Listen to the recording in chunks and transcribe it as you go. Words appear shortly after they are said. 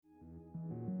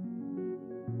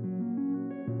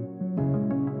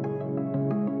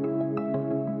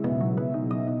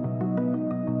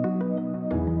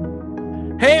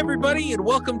Hey, everybody, and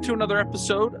welcome to another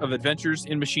episode of Adventures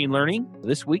in Machine Learning.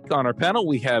 This week on our panel,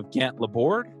 we have Gant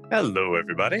Laborde. Hello,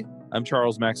 everybody. I'm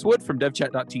Charles Max Wood from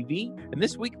DevChat.tv, and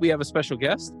this week we have a special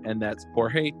guest, and that's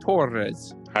Jorge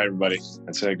Torres. Hi, everybody.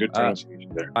 That's a good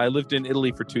pronunciation there. I lived in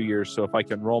Italy for 2 years, so if I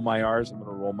can roll my R's, I'm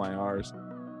going to roll my R's.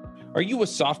 Are you a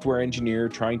software engineer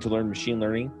trying to learn machine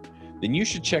learning? Then you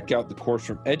should check out the course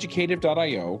from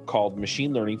educative.io called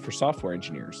Machine Learning for Software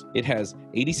Engineers. It has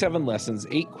 87 lessons,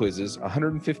 8 quizzes,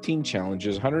 115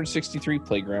 challenges, 163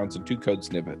 playgrounds, and 2 code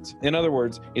snippets. In other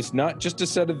words, it's not just a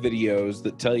set of videos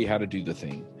that tell you how to do the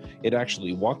thing. It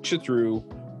actually walks you through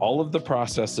all of the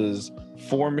processes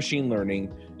for machine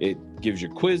learning. It gives you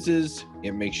quizzes,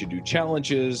 it makes you do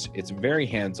challenges, it's very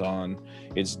hands-on.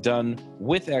 It's done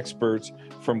with experts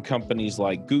from companies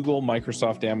like Google,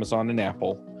 Microsoft, Amazon, and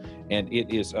Apple. And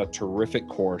it is a terrific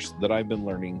course that I've been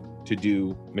learning to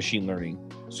do machine learning.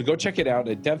 So go check it out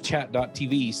at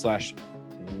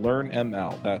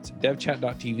devchat.tv/learnml. That's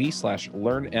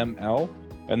devchat.tv/learnml.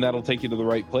 And that'll take you to the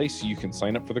right place so you can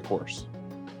sign up for the course.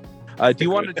 Do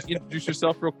you want to introduce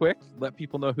yourself real quick? Let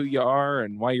people know who you are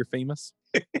and why you're famous.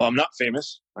 Well, I'm not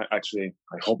famous. I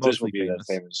hope this will be that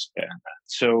famous. Yeah.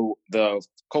 So the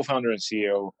co-founder and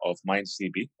CEO of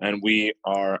MindsDB, and we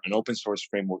are an open source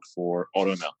framework for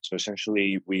AutoML. So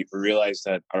essentially, we realized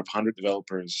that out of 100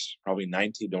 developers, probably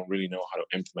 90 don't really know how to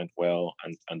implement well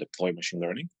and deploy machine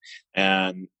learning.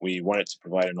 And we wanted to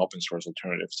provide an open source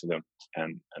alternative to them.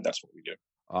 And that's what we do.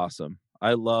 Awesome.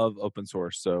 I love open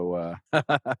source, so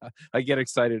I get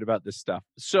excited about this stuff.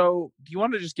 So do you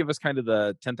want to just give us kind of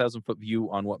the 10,000-foot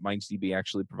view on what MindsDB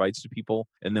actually provides to people?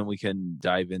 And then we can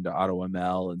dive into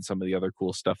AutoML and some of the other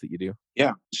cool stuff that you do.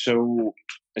 Yeah. So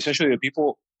essentially, the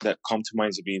people that come to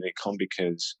MindsDB, they come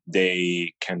because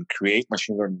they can create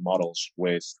machine learning models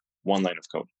with one line of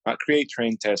code. Create,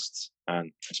 train, test,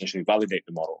 and essentially validate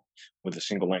the model with a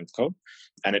single line of code.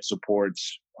 And it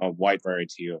supports a wide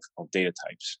variety of data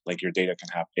types. Like your data can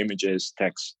have images,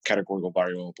 text, categorical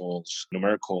variables,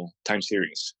 numerical, time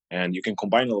series. And you can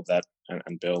combine all of that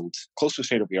and build close to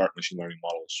state-of-the-art machine learning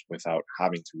models without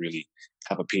having to really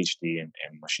have a PhD in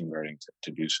machine learning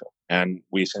to do so. And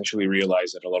we essentially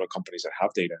realized that a lot of companies that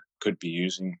have data could be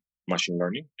using machine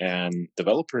learning, and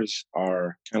developers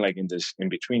are kind of like in this in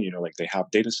between, like they have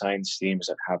data science teams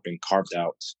that have been carved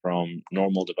out from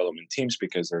normal development teams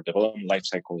because their development life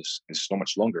cycle is so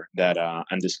much longer that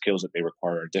and the skills that they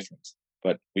require are different.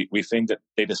 But we think that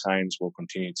data science will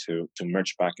continue to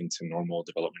merge back into normal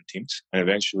development teams. And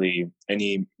eventually,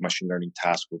 any machine learning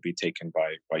task will be taken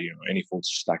by any full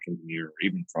stack engineer or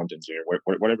even front engineer,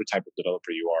 whatever type of developer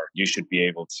you are, you should be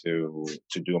able to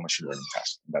do a machine learning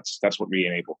task. That's what we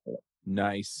enable for them.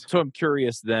 Nice. So I'm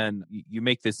curious then, you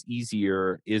make this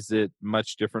easier. Is it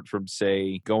much different from,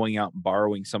 say, going out and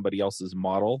borrowing somebody else's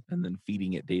model and then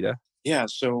feeding it data? Yeah,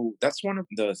 so that's one of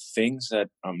the things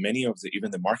that many of even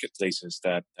the marketplaces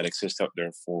that exist out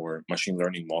there for machine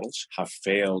learning models have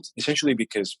failed, essentially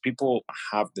because people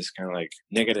have this kind of like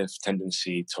negative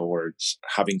tendency towards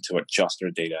having to adjust their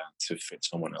data to fit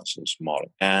someone else's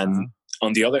model. And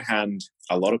on the other hand,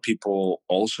 a lot of people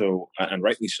also, and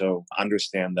rightly so,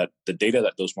 understand that the data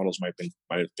that those models might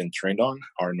have been trained on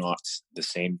are not the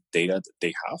same data that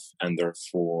they have, and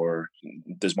therefore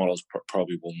these models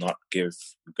probably will not give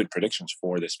good predictions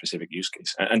for this specific use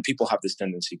case. And people have this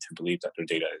tendency to believe that their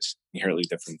data is inherently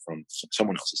different from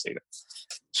someone else's data.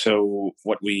 So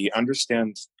what we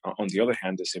understand, on the other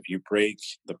hand, is if you break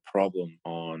the problem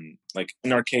on, like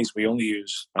in our case, we only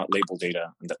use label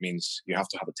data, and that means you have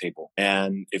to have a table.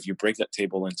 And if you break that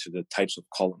table into the types of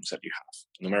columns that you have,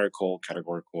 numerical,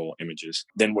 categorical, images,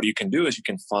 then what you can do is you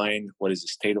can find what is the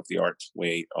state-of-the-art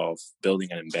way of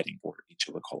building an embedding for each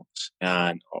of the columns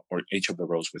or each of the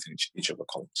rows within each of the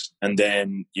columns. And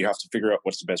then you have to figure out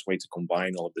what's the best way to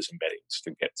combine all of these embeddings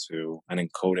to get to an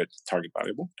encoded target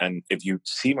variable. And if you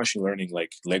see machine learning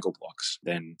like Lego blocks,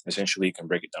 then essentially you can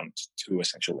break it down into 2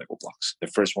 essential Lego blocks. The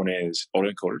first one is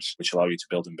autoencoders, which allow you to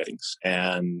build embeddings.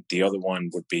 And the other one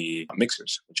would be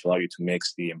mixers, which allow you to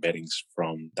mix the embeddings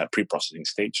from that pre-processing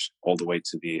stage all the way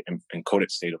to the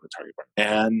encoded state of the target variable.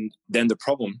 And then the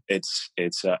problem, it's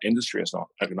industry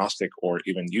agnostic or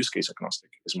even use case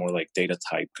agnostic. It's more like data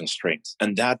type constraints.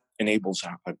 And that enables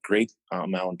a great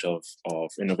amount of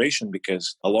innovation,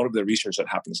 because a lot of the research that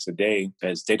happens today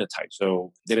is data type.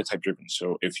 So data type driven.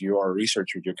 So if you are a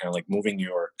researcher, you're kind of like moving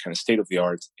your kind of state of the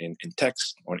art in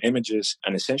text, on images.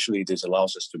 And essentially this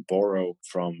allows us to borrow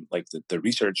from like the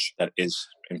research that is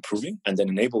improving, and then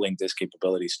enabling these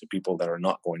capabilities to people that are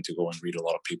not going to go and read a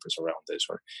lot of papers around this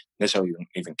or necessarily don't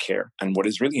even care. And what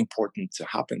is really important to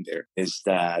happen there is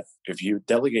that if you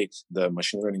delegate the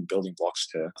machine learning building blocks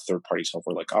to third-party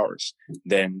software like ours,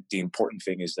 then the important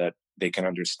thing is that they can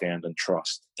understand and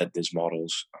trust that these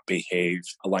models behave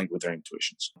aligned with their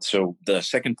intuitions. So the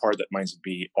second part that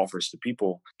MindZB offers to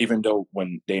people, even though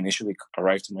when they initially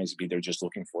arrive to MindZB, they're just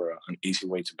looking for an easy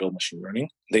way to build machine learning,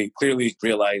 they clearly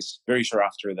realize very sure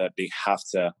after that they have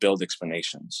to build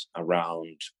explanations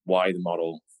around why the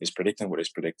model is predicting what it's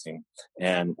predicting.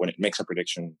 And when it makes a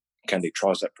prediction, can they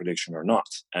trust that prediction or not?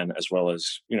 And as well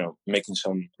as, making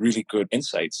some really good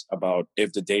insights about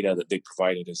if the data that they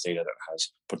provided is data that has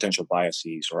potential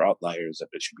biases or outliers that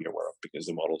they should be aware of, because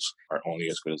the models are only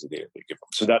as good as the data they give them.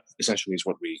 So that essentially is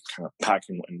what we kind of pack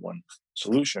in one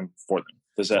solution for them.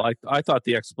 Does that? Well, I thought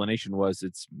the explanation was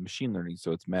it's machine learning,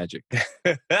 so it's magic.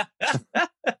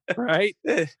 Right?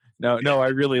 No, I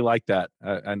really like that.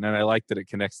 And I like that it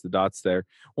connects the dots there.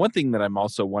 One thing that I'm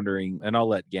also wondering, and I'll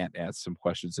let Gant ask some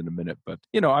questions in a minute, but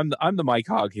I'm the mic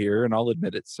hog here, and I'll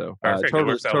admit it. So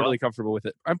totally comfortable with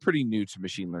it. I'm pretty new to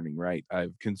machine learning, right?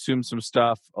 I've consumed some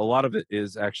stuff. A lot of it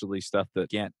is actually stuff that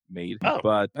Gant made,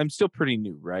 but I'm still pretty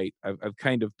new, right? I've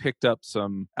kind of picked up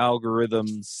some algorithm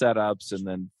setups and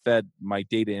then fed my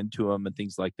data into them and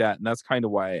things like that. And that's kind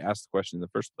of why I asked the question in the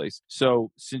first place.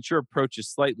 So since your approach is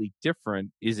slightly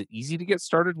different, is it easy to get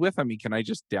started with? I mean, can I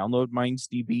just download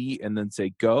MindsDB and then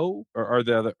say go, or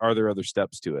are there other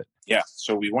steps to it? Yeah,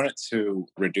 so we wanted to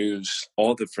reduce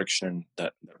all the friction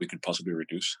that we could possibly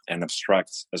reduce and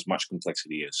abstract as much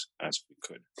complexity as we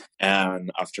could. And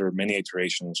after many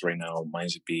iterations, right now,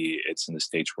 MindZB, it's in the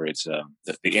stage where it's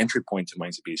the entry point to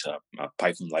MindZB is a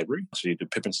Python library. So you do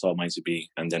pip install MindZB,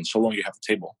 and then so long you have a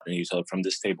table, and you tell it from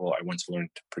this table, I want to learn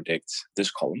to predict these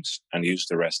columns, and use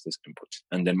the rest as input.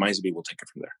 And then MindZB will take it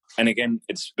from there. And again,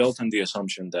 it's built on the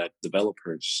assumption that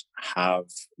developers have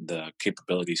the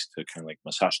capabilities to kind of like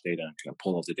massage data and kind of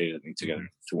pull all the data together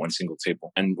to one single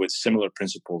table. And with similar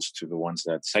principles to the ones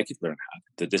that scikit-learn had.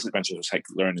 The disadvantage of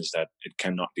scikit-learn is that it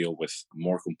cannot deal with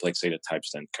more complex data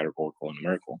types than categorical and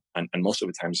numerical. And most of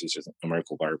the times it's just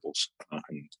numerical variables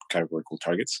and categorical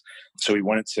targets. So we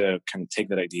wanted to kind of take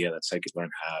that idea that scikit-learn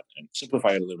had and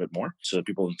simplify it a little bit more, so that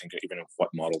people don't think even of what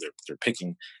model they're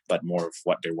picking, but more of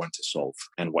what they want to solve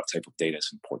and what type of data is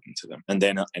important to them. And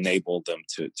then enable them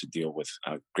to deal with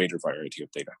a greater variety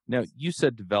of data. Now, you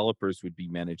said developers would be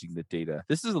managing the data.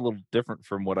 This is a little different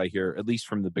from what I hear, at least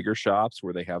from the bigger shops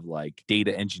where they have like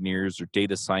data engineers or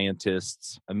data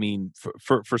scientists. I mean,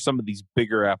 for some of these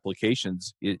bigger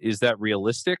applications, is that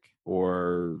realistic?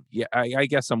 Or I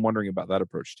guess I'm wondering about that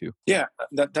approach too. Yeah,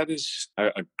 that is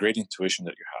a great intuition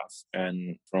that you have.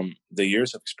 And from the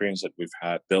years of experience that we've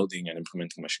had building and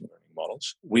implementing machine learning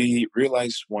models, we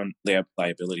realize one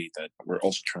liability that we're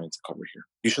also trying to cover here.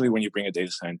 Usually when you bring a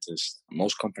data scientist,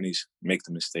 most companies make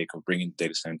the mistake of bringing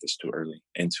data scientists too early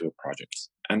into a project.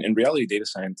 And in reality, data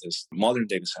scientists, modern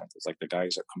data scientists, like the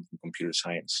guys that come from computer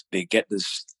science, they get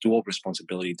this dual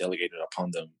responsibility delegated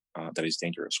upon them that is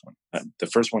dangerous one. The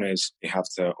first one is they have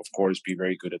to, of course, be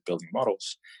very good at building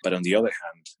models. But on the other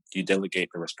hand, you delegate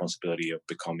the responsibility of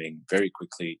becoming very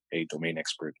quickly a domain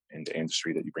expert in the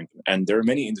industry that you bring them. And there are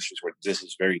many industries where this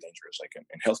is very dangerous. Like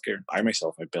in healthcare, I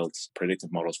myself, I built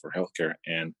predictive models for healthcare,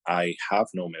 and I have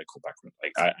no medical background.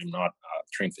 Like I'm not a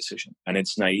trained physician. And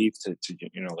it's naive to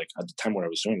like at the time when I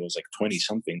was doing it was like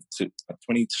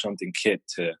 20-something kid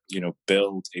to,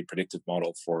 build a predictive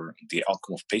model for the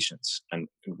outcome of patients. And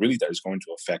really that is going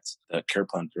to affect the care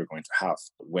plan you're going to have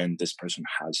when this person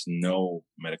has no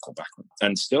medical background.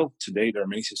 And still today, there are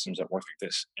many systems that work like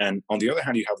this. And on the other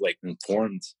hand, you have like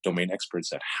informed domain experts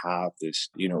that have this,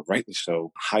 rightly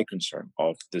so, high concern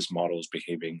of this model is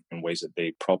behaving in ways that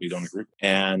they probably don't agree with.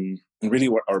 And really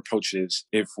what our approach is,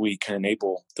 if we can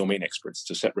enable domain experts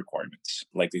to set requirements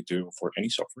like they do for any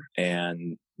software,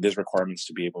 and these requirements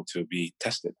to be able to be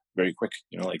tested very quick.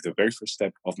 Like the very first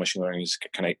step of machine learning is,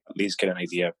 can I at least get an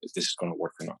idea if this is going to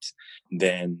work or not?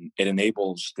 Then it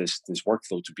enables this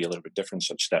workflow to be a little bit different,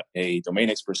 such that a domain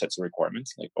expert sets a requirement,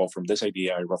 like, from this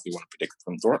idea, I roughly want to predict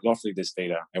from roughly this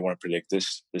data, I want to predict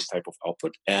this type of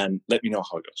output, and let me know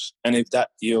how it goes. And if that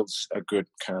yields a good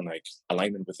kind of like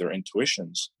alignment with their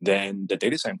intuitions, then the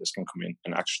data scientist can come in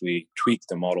and actually tweak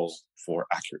the model for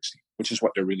accuracy, which is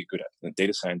what they're really good at. The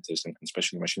data scientists and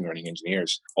especially machine learning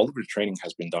engineers, all of their training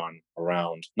has been done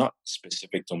around not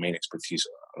specific domain expertise,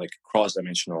 like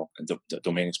cross-dimensional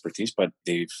domain expertise, but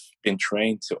they've been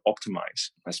trained to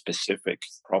optimize a specific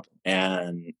problem.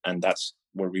 And that's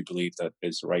where we believe that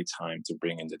is the right time to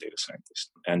bring in the data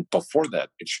scientist. And before that,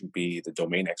 it should be the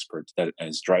domain expert that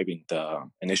is driving the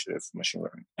initiative for machine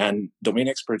learning. And domain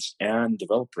experts and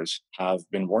developers have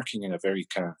been working in a very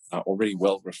kind of already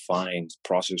well-refined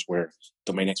process where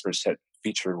domain experts set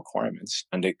feature requirements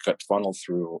and they get funneled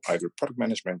through either product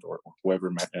management or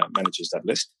whoever manages that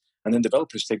list. And then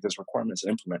developers take those requirements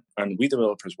and implement. And we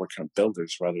developers were kind of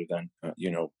builders rather than,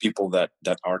 people that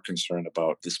are concerned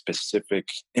about the specific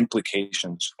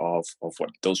implications of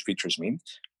what those features mean.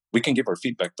 We can give our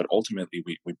feedback, but ultimately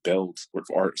we build,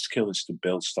 our skill is to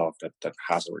build stuff that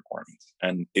has a requirement.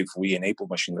 And if we enable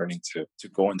machine learning to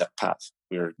go in that path,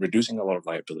 we're reducing a lot of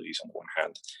liabilities on the one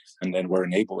hand, and then we're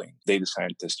enabling data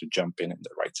scientists to jump in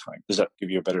the right time. Does that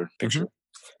give you a better picture?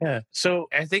 Mm-hmm. Yeah. So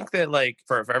I think that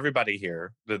for everybody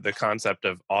here, the concept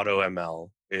of AutoML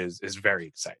is very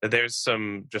exciting. There's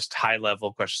some just high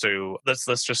level questions. So let's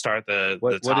just start the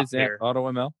top what is here.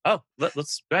 AutoML? Oh,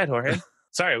 let's go ahead, Jorge.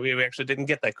 Sorry, we actually didn't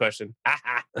get that question.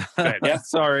 Yeah,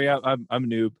 sorry, I'm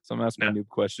noob, so I'm asking a noob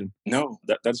question. No,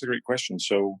 that's a great question.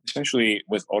 So essentially,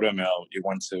 with AutoML, you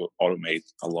want to automate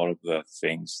a lot of the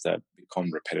things that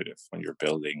become repetitive when you're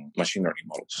building machine learning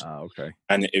models. Okay.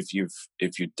 And if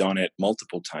you've done it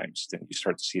multiple times, then you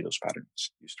start to see those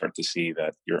patterns. You start to see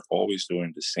that you're always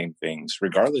doing the same things,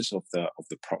 regardless of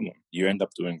the problem. You end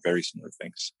up doing very similar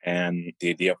things. And the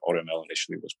idea of AutoML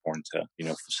initially was born to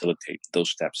facilitate those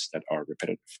steps that are repetitive.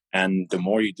 And the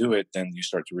more you do it, then you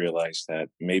start to realize that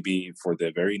maybe for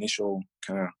the very initial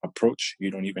kind of approach, you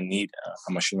don't even need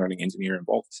a machine learning engineer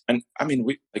involved. And I mean,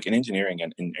 we like in engineering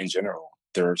and in general,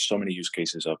 there are so many use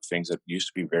cases of things that used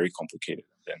to be very complicated.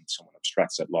 And then someone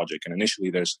abstracts that logic. And initially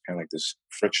there's kind of like this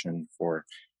friction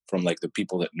from like the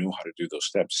people that knew how to do those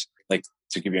steps. Like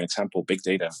to give you an example, big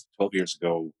data, 12 years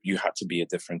ago, you had to be a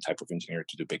different type of engineer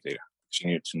to do big data. You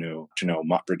need to know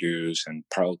MapReduce and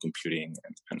parallel computing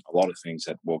and a lot of things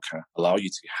that will kind of allow you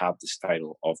to have this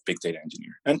title of big data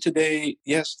engineer. And today,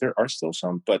 yes, there are still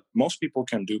some, but most people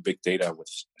can do big data with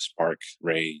Spark,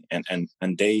 Ray, and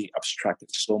they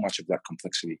abstracted so much of that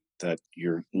complexity that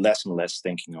you're less and less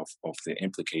thinking of the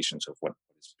implications of what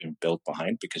is being built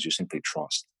behind because you simply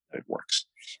trust that it works.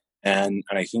 And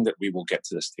I think that we will get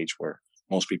to the stage where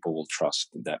most people will trust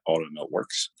that AutoML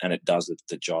works and it does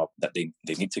the job that they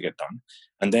need to get done.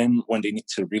 And then when they need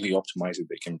to really optimize it,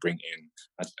 they can bring in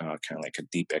kind of like a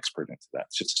deep expert into that.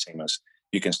 It's just the same as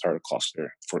you can start a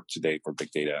cluster for today for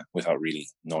big data without really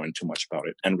knowing too much about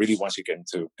it. And really, once you get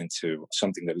into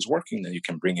something that is working, then you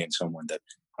can bring in someone that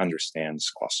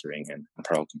understands clustering and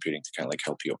parallel computing to kind of like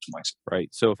help you optimize it. Right.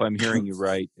 So if I'm hearing you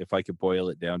right, if I could boil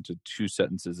it down to two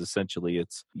sentences, essentially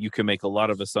it's you can make a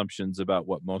lot of assumptions about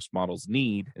what most models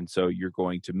need. And so you're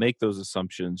going to make those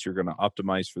assumptions, you're going to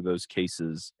optimize for those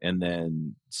cases, and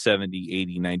then 70,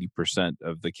 80, 90%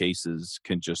 of the cases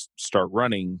can just start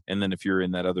running. And then if you're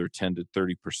in that other 10 to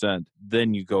 30%,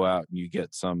 then you go out and you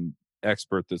get some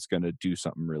expert that's going to do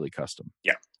something really custom.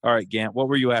 Yeah. All right, Gant, what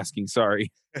were you asking?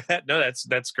 Sorry. No,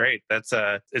 that's great. That's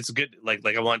it's good. Like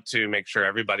I want to make sure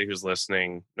everybody who's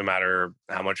listening, no matter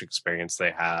how much experience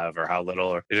they have or how little,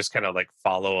 or they just kind of like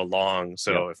follow along.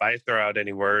 So if I throw out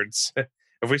any words,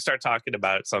 if we start talking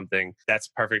about something, that's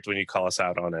perfect when you call us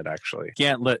out on it, actually.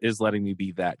 Gant is letting me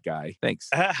be that guy. Thanks.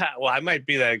 Well, I might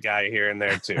be that guy here and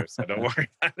there too, so don't worry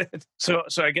about it. So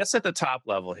I guess at the top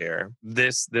level here,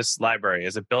 this library,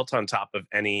 is it built on top of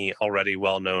any already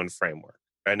well-known framework?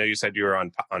 I know you said you were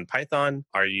on Python.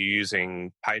 Are you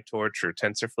using PyTorch or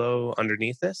TensorFlow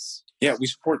underneath this? Yeah, we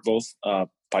support both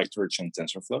PyTorch and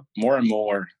TensorFlow. More and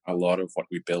more, a lot of what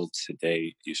we build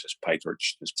today uses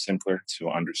PyTorch. It's simpler to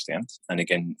understand. And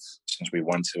again, since we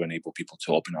want to enable people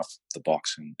to open up the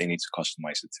box and they need to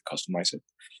customize it.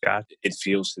 Yeah. It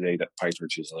feels today that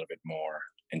PyTorch is a little bit more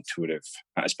intuitive,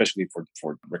 especially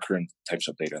for recurrent types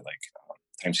of data like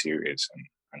time series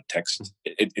and text.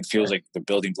 It feels like the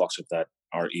building blocks of that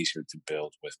are easier to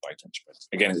build with PyTorch. But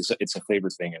again, it's a flavor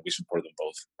thing, and we support them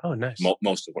both. Oh, nice.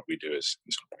 Most of what we do is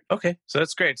on PyTorch. Okay, so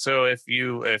that's great. So if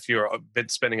you're been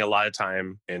spending a lot of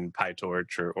time in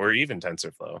PyTorch or even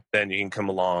TensorFlow, then you can come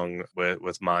along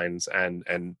with Minds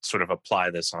and sort of apply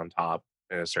this on top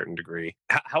in a certain degree.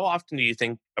 How often do you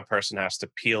think a person has to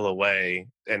peel away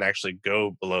and actually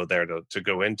go below there to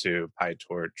go into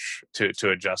PyTorch to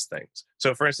adjust things?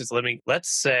 So for instance, let's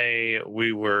say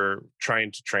we were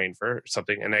trying to train for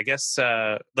something, and I guess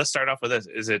let's start off with this.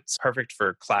 Is it perfect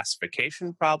for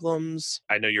classification problems?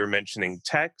 I know you were mentioning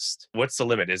text. What's the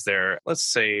limit? Is there, let's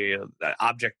say,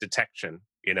 object detection?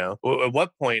 At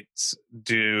what point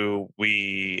does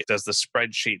the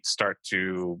spreadsheet start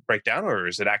to break down, or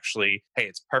is it actually, hey,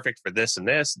 it's perfect for this and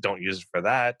this, don't use it for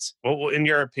that? Well, in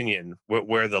your opinion,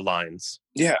 where are the lines?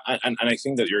 Yeah, and I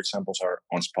think that your examples are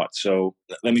on spot. So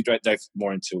let me dive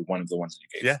more into one of the ones that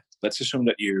you gave. Yeah. Let's assume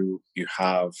that you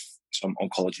have some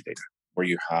oncology data where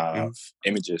you have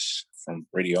images from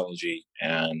radiology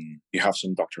and you have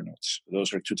some doctor notes.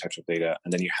 Those are two types of data.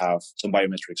 And then you have some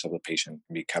biometrics of the patient,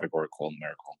 can be categorical and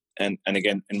numerical. And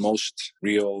again, in most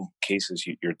real cases,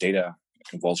 your data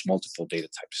involves multiple data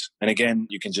types. And again,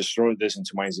 you can just throw this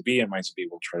into MindZB, and MindZB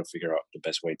will try to figure out the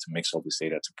best way to mix all this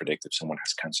data to predict if someone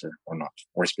has cancer or not,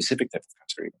 or a specific type of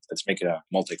cancer even. Let's make it a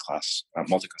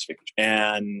multi-classification.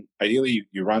 And ideally,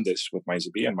 you run this with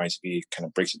MindZB, and MindZB kind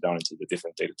of breaks it down into the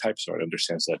different data types. So it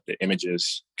understands that the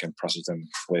images can process them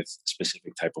with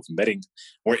specific type of embedding,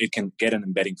 or it can get an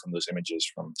embedding from those images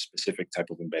from specific type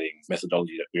of embedding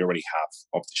methodology that we already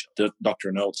have off the shelf. The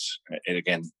doctor notes, it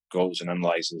again goes and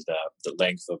analyzes the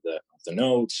length of the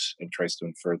notes and tries to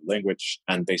infer the language.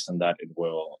 And based on that, it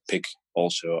will pick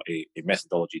also a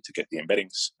methodology to get the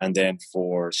embeddings. And then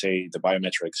for, say, the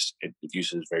biometrics, it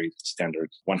uses very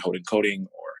standard one-hot encoding,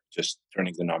 or just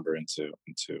turning the number into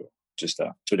just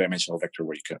a two-dimensional vector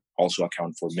where you can also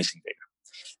account for missing data.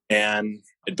 And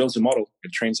it builds a model,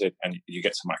 it trains it, and you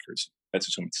get some accuracy. Let's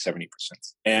assume it's 70%.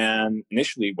 And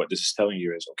initially, what this is telling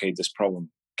you is, okay, this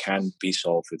problem can be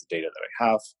solved with the data that I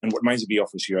have. And what MindZB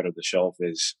offers you out of the shelf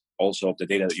is also of the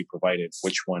data that you provided,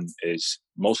 which one is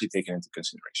mostly taken into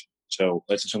consideration. So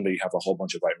let's assume that you have a whole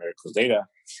bunch of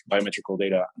biometrical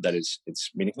data that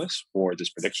it's meaningless for this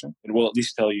prediction. It will at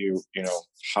least tell you,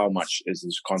 how much is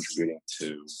this contributing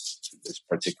to this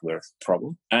particular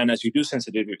problem. And as you do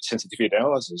sensitivity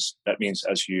analysis, that means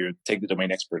as you take the domain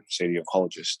expert, say the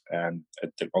oncologist, and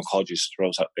the oncologist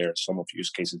throws out there some of the use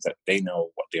cases that they know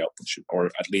what the output should, or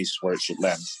at least where it should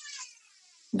land,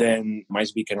 then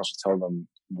MindZB can also tell them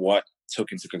what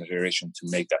took into consideration to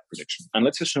make that prediction. And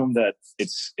let's assume that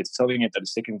it's telling it that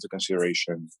it's taking into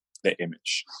consideration the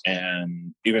image.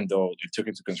 And even though it took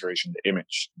into consideration the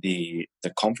image, the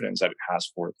confidence that it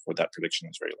has for that prediction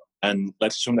is very low. And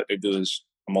let's assume that they do this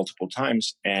multiple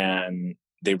times and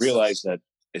they realize that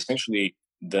essentially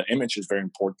the image is very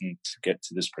important to get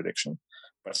to this prediction,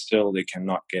 but still they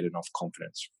cannot get enough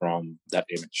confidence from that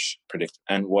image predicted.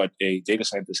 And what a data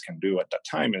scientist can do at that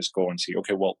time is go and see,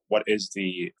 okay, well, what is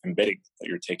the embedding that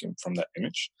you're taking from that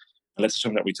image? And let's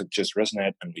assume that we took just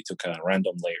ResNet and we took a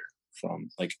random layer from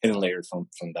hidden layer from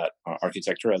that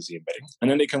architecture as the embedding. And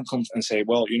then they can come and say,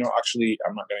 well, actually,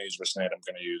 I'm not going to use ResNet. I'm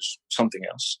going to use something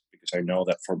else because I know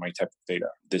that for my type of data,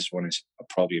 this one is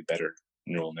probably a better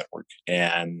neural network.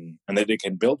 And then they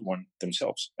can build one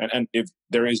themselves. And if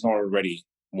there is not already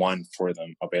one for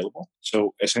them available.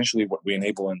 So essentially what we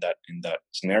enable in that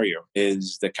scenario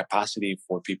is the capacity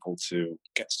for people to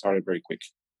get started very quick.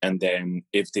 And then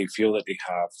if they feel that they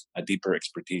have a deeper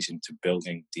expertise into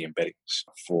building the embeddings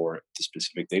for the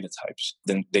specific data types,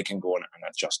 then they can go and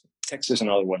adjust them. Text is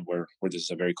another one where this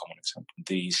is a very common example.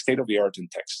 The state of the art in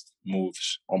text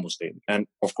moves almost daily. And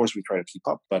of course, we try to keep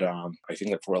up. But I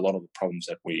think that for a lot of the problems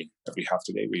that we have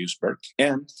today, we use BERT.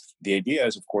 And the idea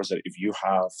is, of course, that if you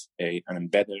have an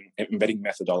embedding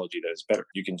methodology that is better,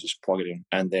 you can just plug it in.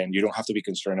 And then you don't have to be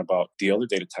concerned about the other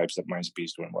data types that MindZB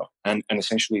is doing well. And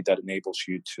essentially, that enables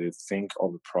you to think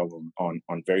of the problem on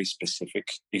very specific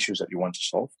issues that you want to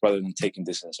solve, rather than taking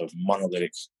this as a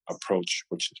monolithic approach,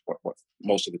 which is what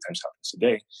most of the times happens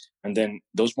today. And then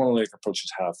those monolithic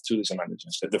approaches have two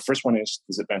disadvantages. The first one is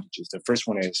disadvantages. The first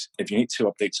one is if you need to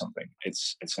update something,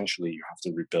 it's essentially you have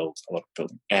to rebuild a lot of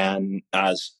building. And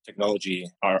as technology,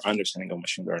 our understanding of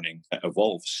machine learning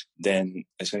evolves, then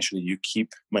essentially you keep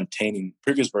maintaining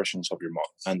previous versions of your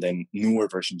model and then newer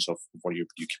versions of what you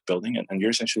keep building. And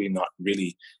you're essentially not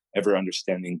really ever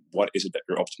understanding what is it that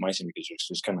you're optimizing, because you're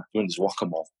just kind of doing this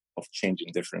whack-a-mole of changing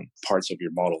different parts of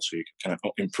your model so you can kind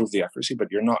of improve the accuracy, but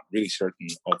you're not really certain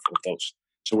of those.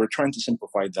 So we're trying to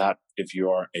simplify that if you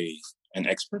are an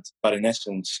expert, but in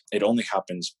essence, it only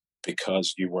happens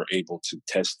because you were able to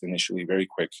test initially very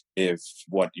quick if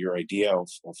what your idea of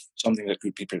something that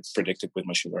could be predicted with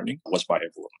machine learning was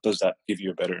viable. Does that give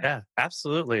you a better? Yeah,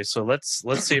 absolutely. So let's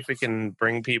see if we can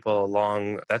bring people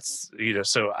along. That's,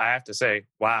 so I have to say,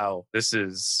 wow, this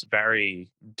is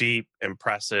very deep,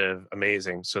 impressive,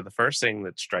 amazing. So the first thing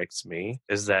that strikes me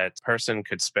is that person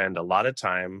could spend a lot of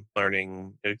time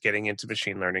learning, getting into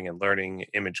machine learning and learning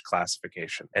image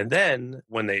classification. And then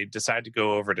when they decide to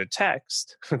go over to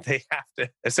text, they have to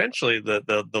essentially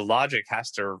the logic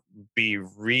has to be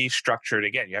restructured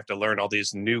again. You have to learn all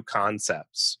these new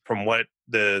concepts from what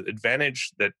the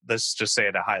advantage that, let's just say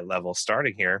at a high level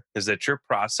starting here, is that your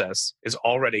process is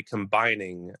already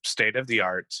combining state of the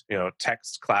art,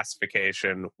 text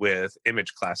classification with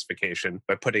image classification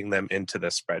by putting them into the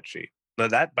spreadsheet. Now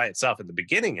that by itself at the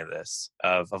beginning of this,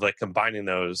 of like combining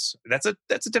those, that's a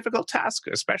difficult task,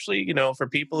 especially, for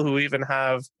people who even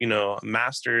have,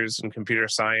 masters in computer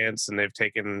science and they've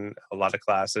taken a lot of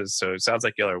classes. So it sounds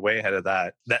like y'all are way ahead of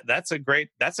that. That's a great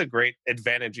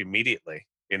advantage immediately.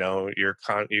 You're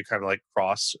kind of like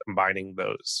cross combining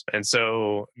those. And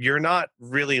so you're not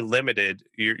really limited.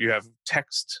 You have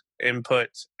text input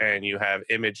and you have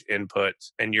image input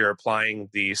and you're applying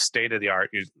the state of the art.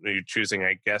 You're choosing,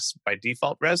 I guess, by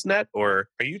default ResNet, or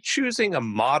are you choosing a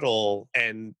model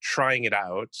and trying it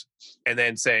out and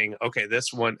then saying, okay,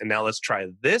 this one, and now let's try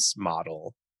this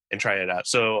model and try it out.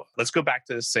 So let's go back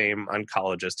to the same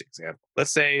oncologist example.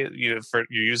 Let's say you're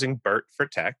using BERT for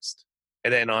text.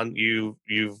 And then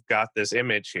you've got this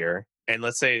image here. And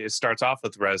let's say it starts off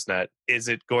with ResNet. Is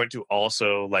it going to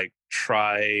also like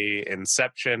try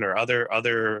Inception or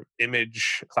other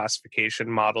image classification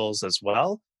models as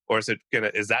well? Or is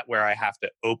that where I have to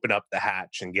open up the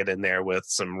hatch and get in there with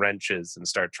some wrenches and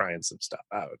start trying some stuff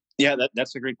out? Yeah,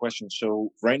 that's a great question. So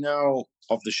right now,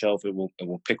 off the shelf, it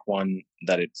will pick one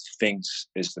that it thinks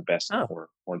is the best for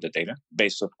the data,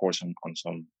 based, of course, on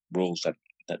some rules that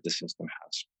the system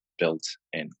has built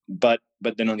in. But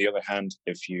then on the other hand,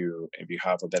 if you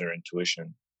have a better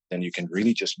intuition, then you can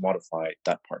really just modify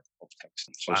that part of text.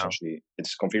 So essentially,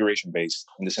 it's configuration based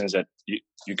in the sense that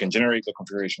you can generate the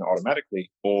configuration automatically,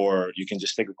 or you can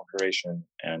just take the configuration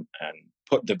and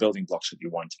put the building blocks that you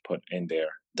want to put in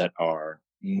there that are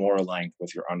more aligned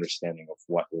with your understanding of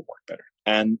what will work better.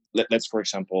 And let's, for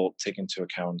example, take into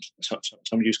account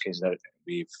some use cases that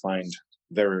we find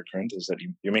very recurrent is that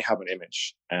you may have an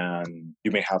image and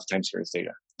you may have time series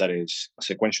data that is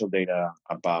sequential data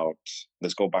about,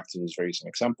 let's go back to this very same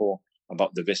example,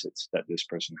 about the visits that this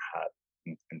person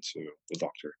had into the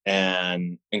doctor.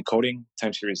 And encoding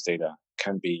time series data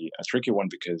can be a tricky one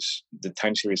because the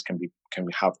time series can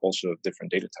have also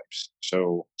different data types.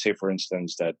 So say, for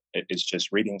instance, that it's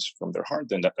just readings from their heart,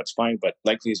 then that's fine. But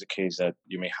likely is the case that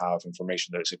you may have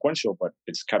information that is sequential, but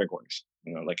it's categories.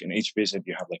 Like in each visit,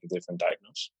 you have like a different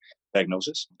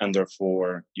diagnosis. And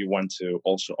therefore, you want to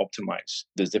also optimize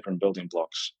these different building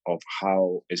blocks of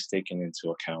how is taken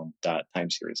into account that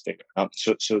time series data.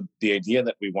 So the idea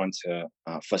that we want to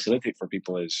facilitate for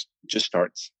people is just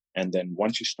start. And then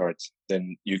once you start,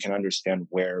 then you can understand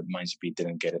where MindSpeed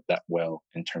didn't get it that well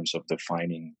in terms of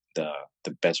defining the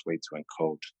best way to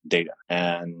encode data.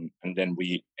 And then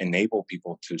we enable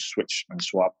people to switch and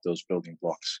swap those building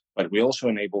blocks. But we also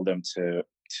enable them to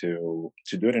do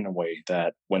it in a way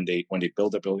that when they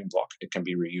build a building block, it can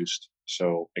be reused.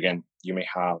 So again, you may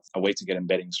have a way to get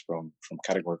embeddings from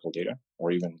categorical data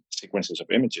or even sequences of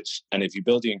images. And if you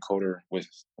build the encoder with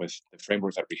the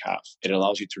framework that we have, it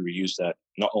allows you to reuse that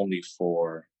not only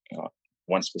for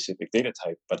one specific data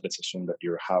type, but let's assume that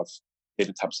you have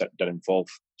data types that involve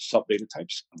sub-data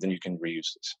types, then you can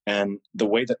reuse this. And the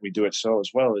way that we do it so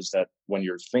as well is that when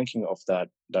you're thinking of that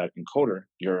encoder,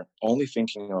 you're only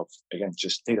thinking of, again,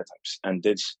 just data types. And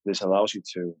this allows you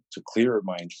to clear your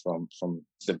mind from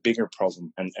the bigger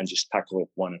problem and just tackle it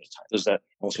one at a time. Does that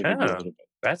also give you a little bit?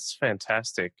 That's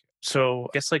fantastic. So I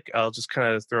guess I'll just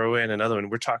kind of throw in another one.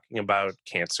 We're talking about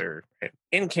cancer.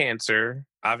 In cancer,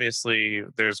 obviously,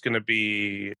 there's going to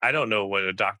be, I don't know what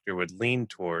a doctor would lean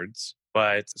towards.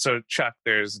 But so Chuck,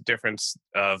 there's a difference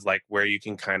of like where you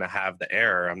can kind of have the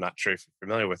error. I'm not sure if you're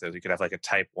familiar with it. You could have like a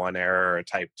type 1 error or a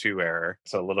type 2 error.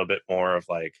 It's a little bit more of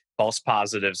like false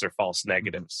positives or false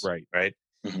negatives. Right.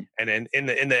 Mm-hmm. And then in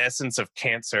the essence of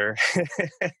cancer,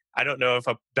 I don't know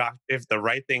if the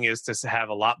right thing is to have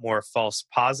a lot more false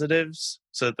positives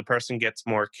so that the person gets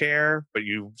more care, but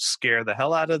you scare the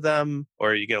hell out of them,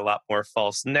 or you get a lot more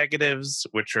false negatives,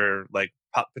 which are like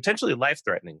potentially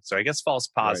life-threatening. So I guess false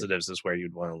positives is where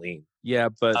you'd want to lean. Yeah,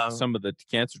 but some of the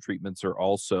cancer treatments are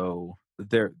also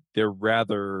they're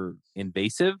rather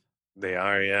invasive. They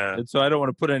are, yeah. And so I don't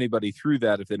want to put anybody through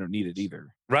that if they don't need it either.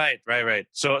 Right.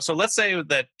 So let's say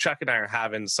that Chuck and I are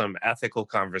having some ethical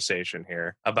conversation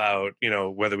here about,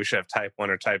 whether we should have type 1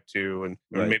 or type 2 and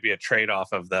maybe a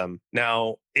trade-off of them.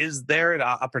 Now, is there an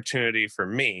opportunity for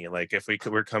me, like if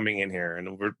we're coming in here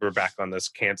and we're back on this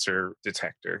cancer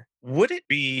detector, would it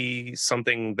be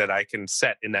something that I can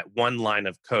set in that one line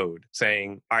of code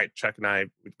saying, all right, Chuck and I,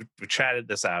 we chatted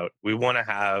this out. We want to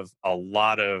have a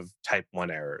lot of type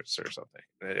 1 errors or something.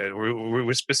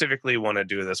 We specifically want to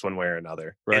do this one way or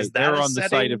another. Right. Is that They're on the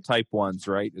side of type 1s,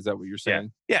 right? Is that what you're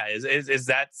saying? Yeah.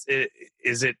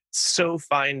 Is it so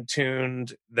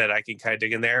fine-tuned that I can kind of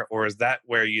dig in there? Or is that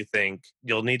where you think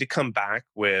you'll need to come back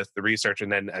with the research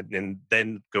and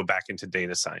then go back into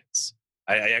data science?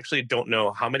 I actually don't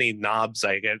know how many knobs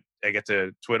I get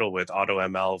to twiddle with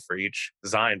AutoML for each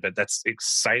design, but that's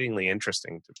excitingly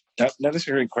interesting. That is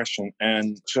a great question.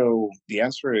 And so the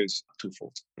answer is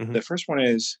twofold. Mm-hmm. The first one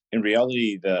is, in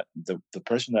reality, the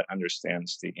person that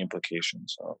understands the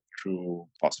implications of true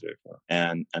positive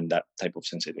and that type of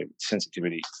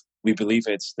sensitivity, we believe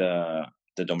it's the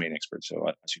domain expert. So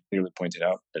as you clearly pointed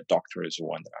out, the doctor is the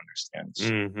one that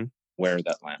understands where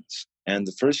that lands. And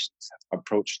the first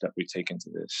approach that we take into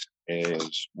this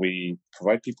is we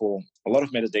provide people a lot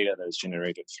of metadata that is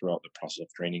generated throughout the process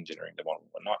of training, generating the model and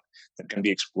whatnot, that can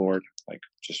be explored like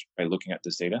just by looking at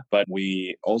this data. But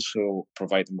we also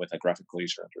provide them with a graphical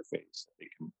user interface that they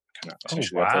can kind of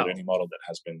essentially upload any model that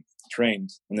has been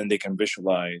trained, and then they can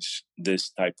visualize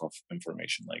this type of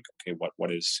information, like, okay,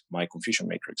 what is my confusion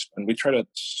matrix? And we try to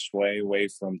sway away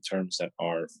from terms that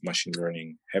are machine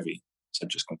learning heavy,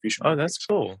 such as confusion matrix. That's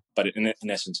cool. But in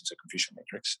essence, it's a confusion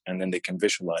matrix. And then they can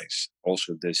visualize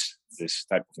also this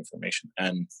type of information.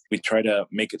 And we try to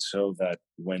make it so that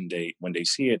when they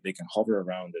see it, they can hover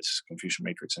around this confusion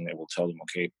matrix and it will tell them,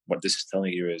 okay, what this is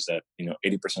telling you is that,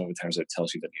 80% of the times it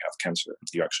tells you that you have cancer,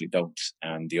 you actually don't,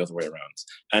 and the other way around.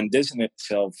 And this in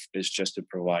itself is just to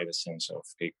provide a sense of,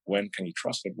 okay, when can you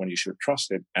trust it, when you should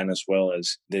trust it, and as well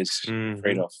as this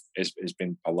trade-off has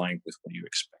been aligned with what you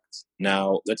expect.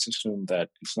 Now, let's assume that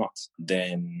it's not.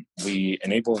 Then we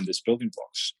enable in this building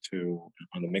blocks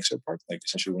on the mixer part, like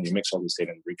essentially when you mix all this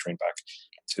data and retrain back,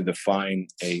 to define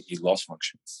a loss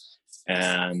function.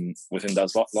 And within that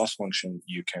loss function,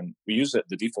 we use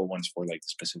the default ones for like the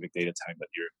specific data type that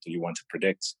you want to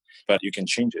predict, but you can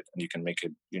change it and you can make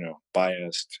it,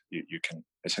 biased. You can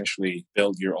essentially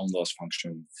build your own loss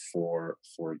function for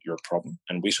your problem.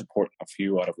 And we support a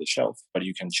few out of the shelf, but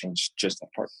you can change just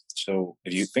that part. So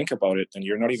if you think about it, then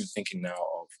you're not even thinking now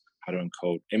of how to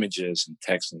encode images and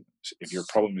text. And if your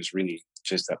problem is really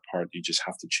just that part, you just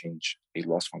have to change a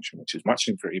loss function, which is much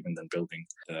simpler even than building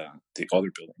the other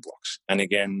building blocks. And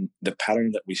again, the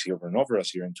pattern that we see over and over,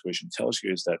 as your intuition tells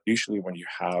you, is that usually when you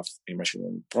have a machine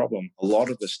learning problem, a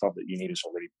lot of the stuff that you need is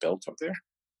already built up there.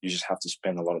 You just have to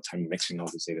spend a lot of time mixing all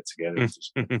this data together.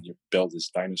 You build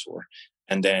this dinosaur.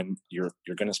 And then you're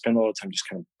going to spend a lot of time just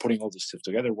kind of putting all this stuff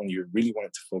together when you really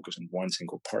wanted to focus on one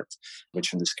single part,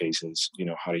 which in this case is,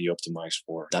 how do you optimize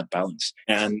for that balance?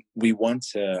 And we want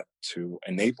to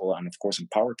enable and, of course,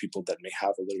 empower people that may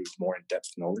have a little bit more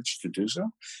in-depth knowledge to do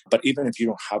so. But even if you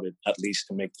don't have it, at least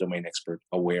to make the domain expert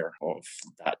aware of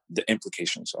that, the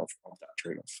implications of that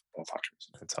trade-off of factors.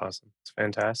 That's awesome. It's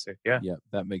fantastic. Yeah. Yeah,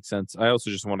 that makes sense. I also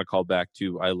just want to call back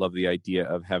to, I love the idea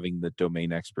of having the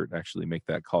domain expert actually make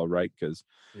that call, right? Because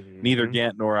neither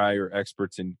Gant nor I are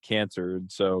experts in cancer.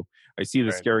 And so I see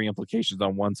the scary implications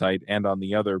on one side and on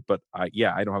the other, but I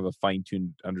don't have a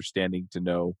fine-tuned understanding to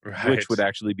know which would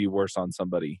actually be worse on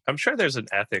somebody. I'm sure there's an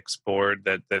ethics board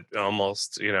that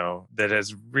almost, that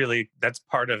is really, that's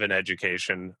part of an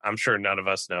education. I'm sure none of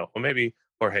us know. Well, maybe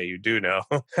Jorge, you do know,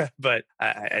 but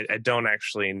I don't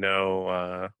actually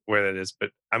know where that is. But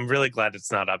I'm really glad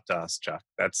it's not up to us, Chuck.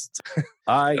 That's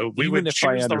we would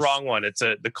choose the wrong one.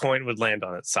 The coin would land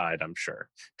on its side, I'm sure.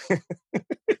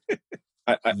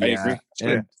 I agree.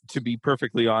 And to be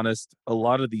perfectly honest, a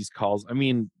lot of these calls, I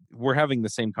mean, we're having the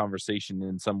same conversation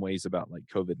in some ways about like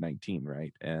COVID-19,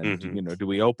 right? And, do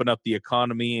we open up the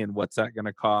economy and what's that going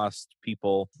to cost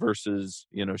people versus,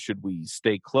 should we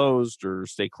stay closed or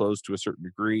stay closed to a certain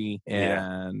degree?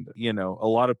 And, a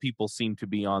lot of people seem to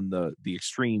be on the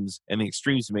extremes, and the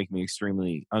extremes make me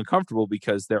extremely uncomfortable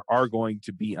because there are going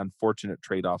to be unfortunate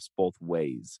trade-offs both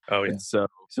ways. Oh,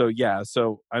 yeah. And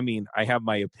so, I mean, I have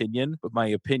my opinion, but my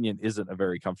opinion isn't a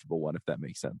very comfortable one, if that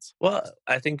makes sense. Well,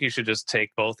 I think you should just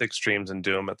take both extremes and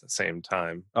do them at the same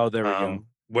time. Oh, there we go.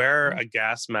 Wear a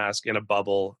gas mask in a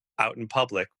bubble out in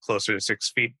public closer to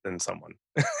 6 feet than someone.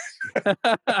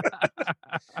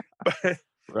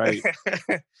 Right.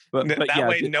 But that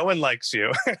way, no one likes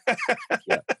you.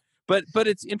 Yeah. But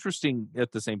it's interesting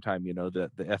at the same time, the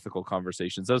ethical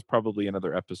conversations. That's probably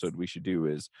another episode we should do,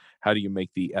 is how do you make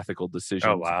the ethical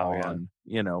decisions wow, on,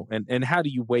 and how do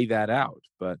you weigh that out?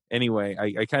 But anyway,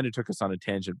 I kind of took us on a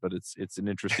tangent, but it's an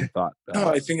interesting thought. No,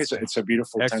 I think it's a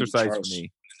beautiful exercise tangent, for Charles.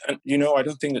 me. And, I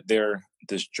don't think that they're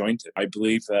disjointed. I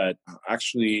believe that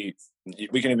actually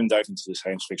we can even dive into the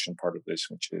science fiction part of this,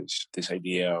 which is this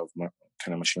idea of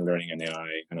kind of machine learning and AI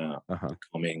kind of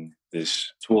becoming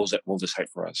these tools that will decide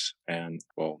for us, and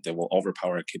they will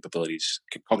overpower our capabilities,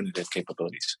 cognitive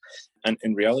capabilities. And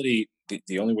in reality,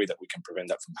 the only way that we can prevent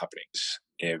that from happening is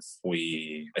if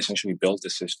we essentially build the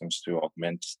systems to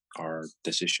augment our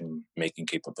decision-making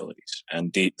capabilities.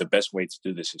 And the best way to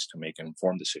do this is to make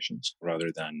informed decisions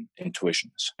rather than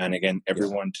intuitions. And again,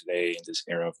 everyone today in this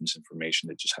era of misinformation,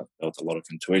 they just have built a lot of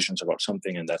intuitions about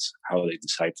something, and that's how they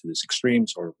decide to these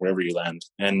extremes or wherever you land.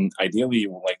 And ideally,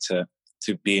 you would like to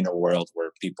be in a world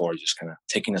where people are just kind of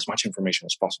taking as much information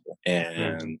as possible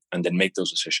and then make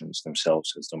those decisions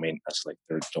themselves as like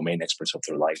they're domain experts of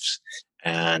their lives.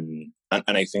 And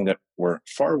I think that we're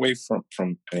far away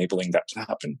from enabling that to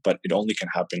happen, but it only can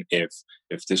happen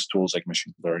if these tools like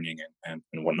machine learning and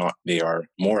whatnot, they are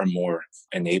more and more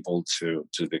enabled to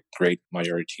the great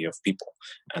majority of people.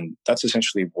 And that's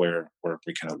essentially where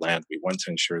we kind of land. We want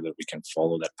to ensure that we can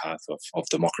follow that path of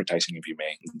democratizing, if you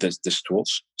may, these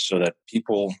tools, so that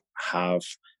people have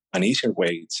an easier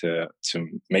way to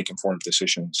make informed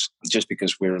decisions, just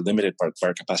because we're limited by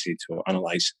our capacity to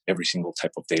analyze every single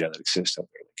type of data that exists out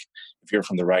there. Like, if you're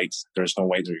from the right, there's no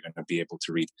way that you're going to be able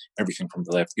to read everything from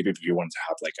the left, even if you want to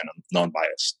have like a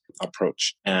non-biased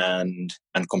approach. And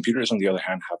computers, on the other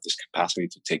hand, have this capacity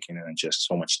to take in and ingest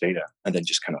so much data and then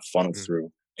just kind of funnel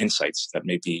through insights that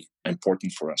may be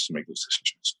important for us to make those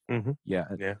decisions. Yeah.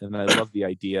 And I love the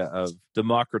idea of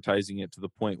democratizing it to the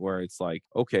point where it's like,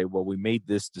 okay, well, we made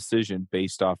this decision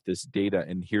based off this data,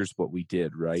 and here's what we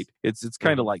did, right? It's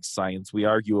kind of like science. We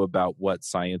argue about what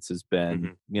science has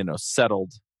been,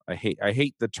 settled. I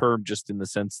hate the term, just in the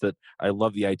sense that I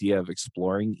love the idea of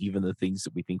exploring even the things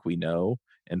that we think we know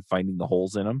and finding the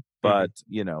holes in them. But,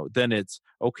 then it's,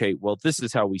 okay, well, this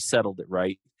is how we settled it,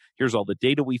 right? Here's all the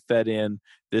data we fed in.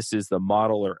 This is the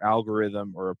model or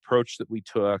algorithm or approach that we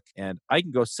took. And I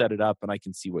can go set it up and I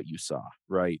can see what you saw,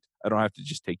 right? I don't have to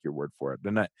just take your word for it.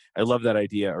 And I love that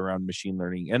idea around machine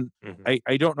learning. And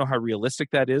I don't know how realistic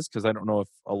that is, because I don't know if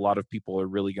a lot of people are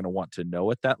really going to want to know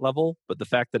at that level. But the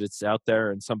fact that it's out there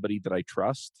and somebody that I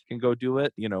trust can go do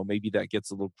it, maybe that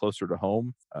gets a little closer to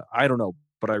home. I don't know.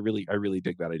 But I really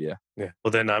dig that idea. Yeah.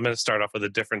 Well, then I'm going to start off with a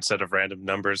different set of random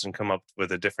numbers and come up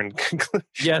with a different conclusion.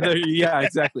 Yeah,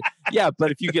 exactly. Yeah,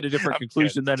 but if you get a different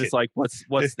conclusion, then it's like, what's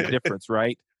the difference,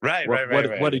 right? Right.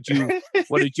 What did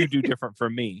you do different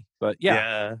from me? But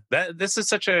this is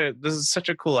such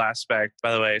a cool aspect,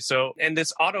 by the way. So, and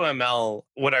this AutoML,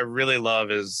 what I really love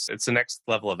is it's the next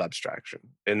level of abstraction,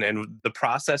 and the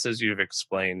processes you've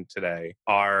explained today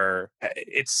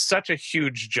it's such a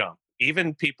huge jump.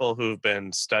 Even people who've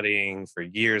been studying for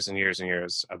years and years and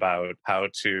years about how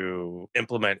to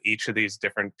implement each of these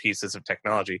different pieces of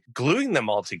technology, gluing them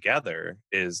all together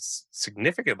is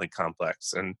significantly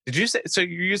complex. And did you say, so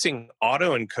you're using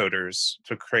autoencoders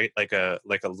to create like a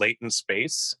latent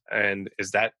space? And is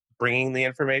that bringing the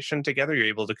information together? You're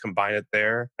able to combine it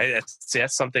there.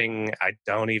 That's something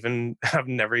I've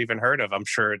never even heard of. I'm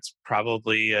sure it's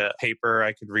probably a paper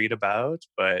I could read about,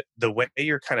 but the way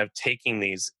you're kind of taking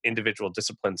these individual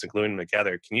disciplines and gluing them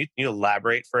together, can you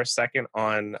elaborate for a second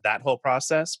on that whole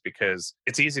process? Because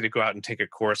it's easy to go out and take a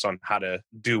course on how to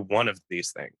do one of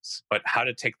these things, but how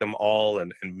to take them all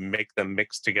and make them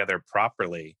mix together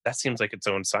properly, that seems like its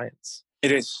own science.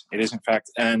 It is in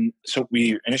fact. And so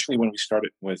initially when we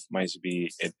started with MyZB,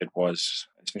 it was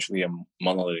essentially a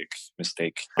monolithic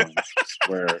mistake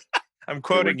where I'm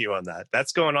quoting you on that.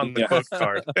 That's going on the quote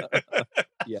card.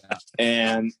 Yeah.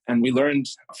 And we learned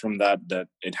from that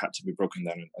it had to be broken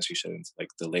down, as you said, into like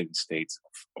the latent states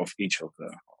of each of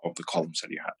the columns that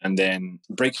you had. And then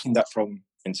breaking that problem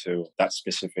into that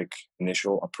specific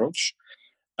initial approach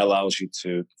allows you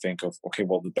to think of, okay,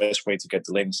 well, the best way to get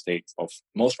the latent state of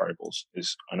most variables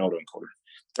is an autoencoder.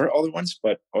 There are other ones,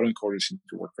 but autoencoders seem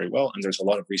to work very well, and there's a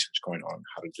lot of research going on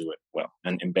how to do it well.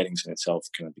 And embeddings in itself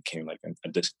kind of became like a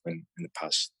discipline in the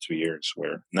past 2 years,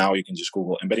 where now you can just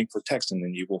Google embedding for text, and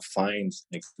then you will find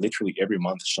like literally every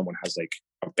month someone has like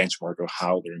a benchmark of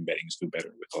how their embeddings do better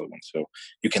with other ones. So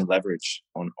you can leverage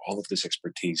on all of this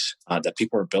expertise that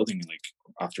people are building like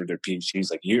after their PhDs,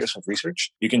 like years of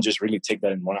research. You can just really take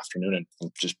that in one afternoon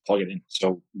and just plug it in.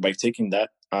 So by taking that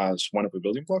as one of the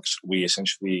building blocks, we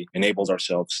essentially enabled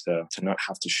ourselves to not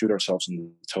have to shoot ourselves in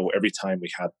the toe every time we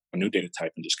had a new data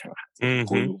type and just kind of have to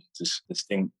glue this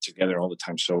thing together all the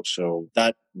time. So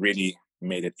that really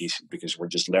made it easy because we're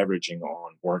just leveraging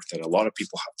on work that a lot of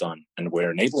people have done, and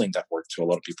we're enabling that work to a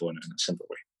lot of people in a simple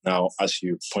way. Now, as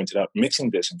you pointed out, mixing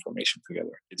this information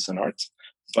together, it's an art.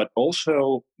 But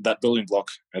also that building block,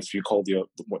 as you call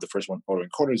the first one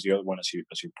autoencoders, the other one, as you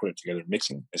put it together,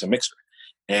 mixing, is a mixer.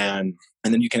 And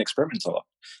then you can experiment a lot.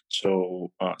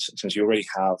 So since you already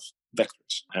have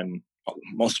vectors, and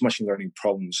most machine learning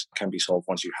problems can be solved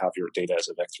once you have your data as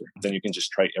a vector, then you can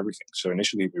just try everything. So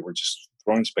initially we were just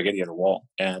throwing spaghetti at a wall,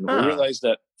 and we realized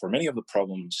that for many of the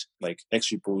problems, like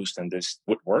XGBoost and this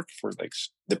would work for like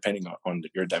depending on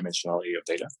your dimensionality of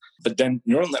data. But then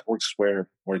neural networks were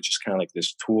just kind of like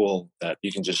this tool that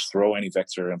you can just throw any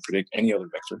vector and predict any other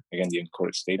vector, again, the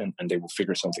encoded state, and they will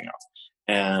figure something out.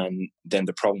 And then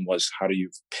the problem was, how do you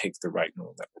pick the right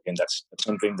neural network? And that's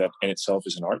something that in itself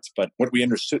is an art. But what we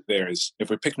understood there is, if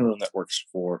we pick neural networks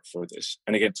for this,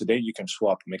 and again, today you can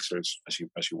swap mixers as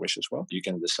you wish as well. You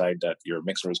can decide that your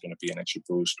mixer is going to be an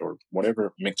XGBoost or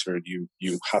whatever mixer you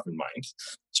have in mind,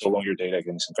 so long your data,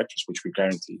 again, is in vectors, which we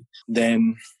guarantee.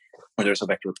 Then when there's a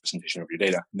vector representation of your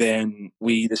data, then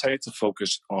we decided to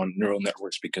focus on neural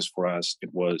networks because for us, it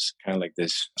was kind of like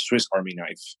this Swiss Army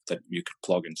knife that you could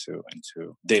plug into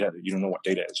data that you don't know what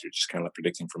data is. You're just kind of like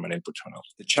predicting from an input to an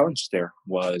output. The challenge there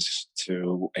was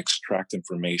to extract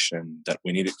information that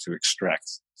we needed to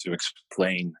extract to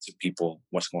explain to people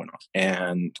what's going on.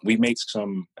 And we made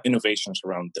some innovations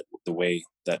around the way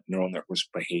that neural networks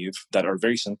behave that are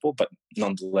very simple, but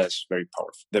nonetheless very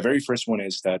powerful. The very first one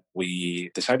is that we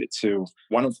decided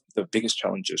one of the biggest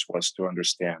challenges was to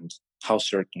understand how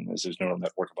certain is this neural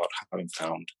network about having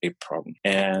found a problem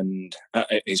and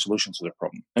a solution to the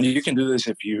problem. And you can do this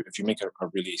if you make a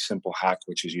really simple hack,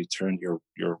 which is you turn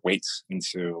your weights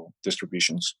into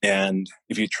distributions. And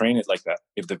if you train it like that,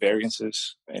 if the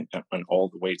variances and all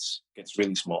the weights gets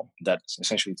really small, that's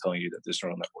essentially telling you that this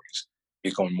neural network is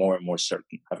becoming more and more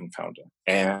certain having found it.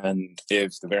 And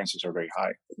if the variances are very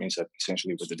high, it means that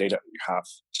essentially with the data you have,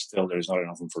 still there's not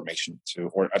enough information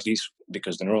or at least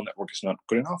because the neural network is not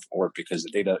good enough, or because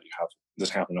the data that you have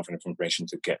doesn't have enough information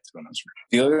to get to an answer.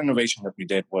 The other innovation that we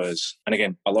did was, and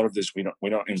again, a lot of this we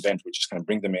don't invent, we just kind of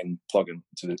bring them in, plug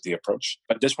into the approach.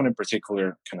 But this one in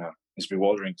particular kind of is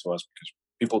bewildering to us because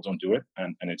people don't do it,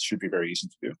 and it should be very easy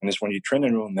to do. And it's when you train a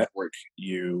neural network,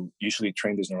 you usually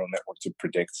train this neural network to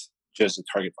predict just the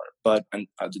target variable. But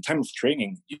at the time of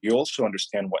training, you also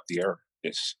understand what the error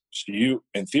is. So you,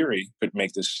 in theory, could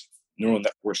make this neural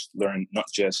networks learn not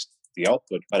just the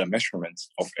output, but a measurement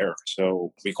of error.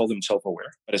 So we call them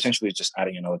self-aware, but essentially it's just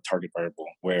adding another target variable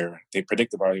where they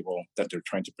predict the variable that they're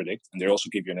trying to predict, and they also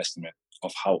give you an estimate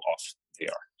of how off they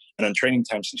are. And on training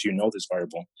time, since you know this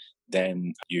variable,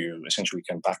 then you essentially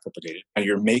can backpropagate it. And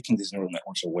you're making these neural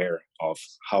networks aware of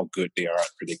how good they are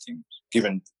at predicting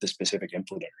given the specific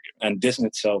input that you're given. And this in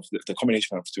itself, the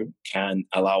combination of two, can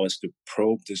allow us to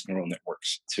probe these neural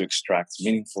networks to extract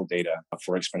meaningful data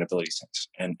for explainability sense.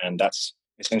 And that's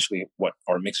essentially what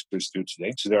our mixers do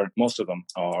today. So most of them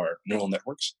are neural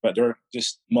networks, but they're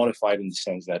just modified in the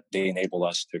sense that they enable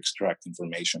us to extract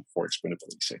information for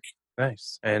explainability sake.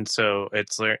 Nice. And so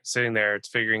it's sitting there, it's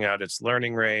figuring out its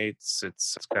learning rates,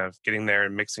 it's kind of getting there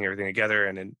and mixing everything together,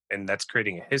 and that's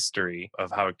creating a history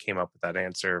of how it came up with that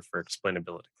answer for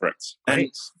explainability. Correct. Great.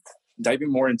 And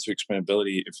diving more into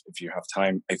explainability, if you have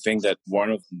time, I think that one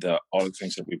of the other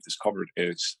things that we've discovered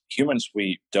is humans,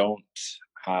 we don't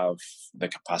have the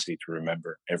capacity to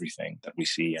remember everything that we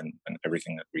see and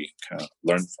everything that we kind of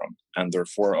learn from. And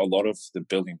therefore, a lot of the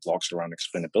building blocks around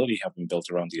explainability have been built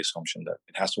around the assumption that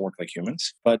it has to work like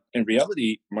humans. But in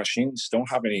reality, machines don't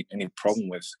have any problem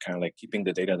with kind of like keeping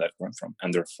the data that it learned from.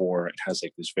 And therefore, it has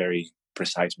like this very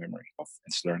precise memory of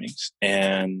its learnings.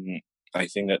 And I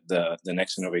think that the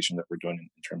next innovation that we're doing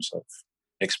in terms of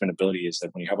explainability is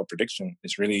that when you have a prediction,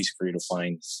 it's really easy for you to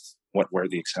find what were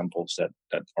the examples that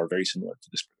are very similar to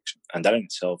this prediction. And that in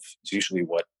itself is usually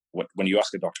what when you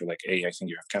ask a doctor, like, hey, I think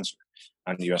you have cancer,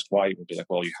 and you ask why, it would be like,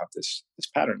 well, you have this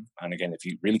pattern. And again, if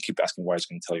you really keep asking why, it's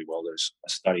going to tell you, well, there's a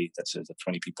study that says that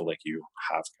 20 people like you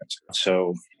have cancer.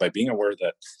 So by being aware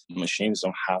that machines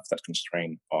don't have that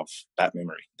constraint of bad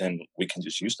memory, then we can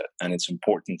just use that. And it's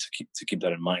important to keep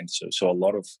that in mind. So a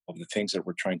lot of the things that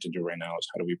we're trying to do right now is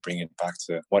how do we bring it back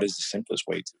to what is the simplest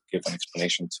way to give an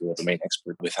explanation to a domain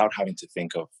expert without having to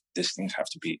think of these things have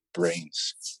to be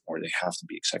brains or they have to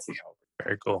be exactly how.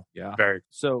 Very cool. Yeah. Very.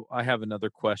 So I have another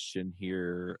question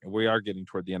here. We are getting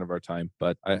toward the end of our time,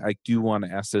 but I do want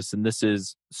to ask this. And this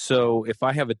is, so if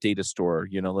I have a data store,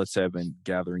 let's say I've been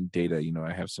gathering data,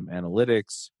 I have some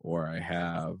analytics, or I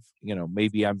have,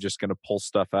 maybe I'm just going to pull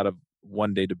stuff out of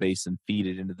one database and feed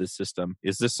it into the system.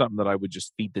 Is this something that I would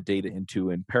just feed the data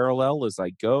into in parallel as I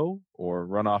go, or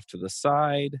run off to the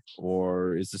side?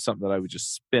 Or is this something that I would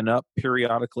just spin up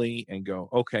periodically and go,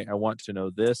 okay, I want to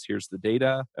know this, here's the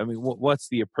data? I mean, what's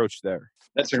the approach there?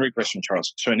 That's a great question,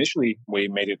 Charles. So initially, we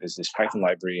made it as this Python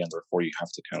library, and therefore you have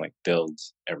to kind of like build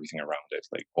everything around it,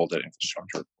 like all that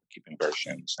infrastructure, keeping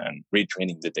versions and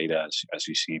retraining the data as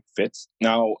you see fit.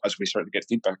 Now, as we start to get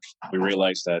feedback, we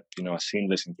realize that, a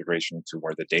seamless integration to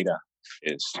where the data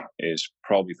is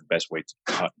probably the best way to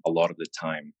cut a lot of the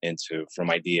time into from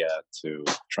idea to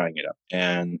trying it out.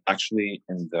 And actually,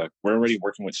 we're already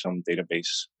working with some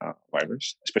database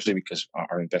libraries, especially because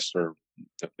our investor,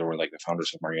 they were like the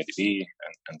founders of MariaDB,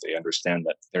 and they understand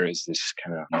that there is this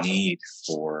kind of need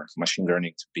for machine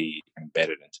learning to be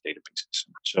embedded into databases.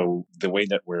 So the way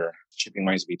that we're shipping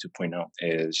MariaDB 2.0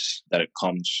 is that it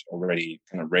comes already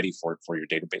kind of ready for your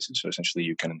databases. So essentially,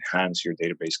 you can enhance your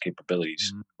database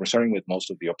capabilities. Mm-hmm. We're starting with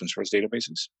most of the open source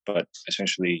databases, but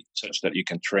essentially such that you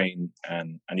can train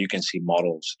and you can see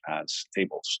models as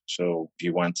tables. So if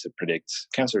you want to predict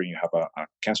cancer and you have a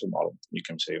cancer model, you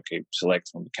can say, okay, select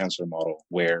from the cancer model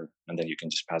where, and then you can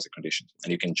just pass the conditions.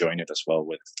 And you can join it as well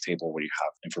with a table where you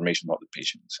have information about the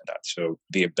patients and that. So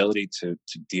the ability to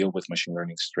deal with machine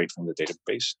learning straight from the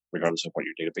database, regardless of what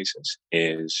your database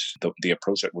is the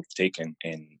approach that we've taken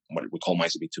in what we call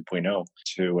MariaDB 2.0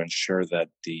 to ensure that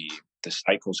the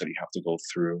cycles that you have to go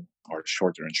through are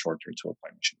shorter and shorter to apply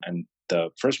machine. And the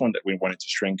first one that we wanted to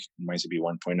shrink in MariaDB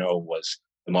 1.0 was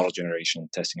the model generation,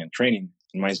 testing, and training.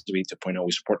 In MariaDB 2.0,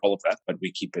 we support all of that, but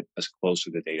we keep it as close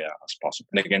to the data as possible.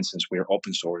 And again, since we are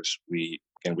open source, we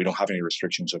don't have any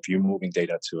restrictions. If you're moving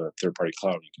data to a third-party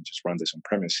cloud, you can just run this on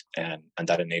premise, and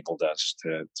that enabled us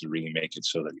to really make it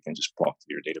so that you can just plug to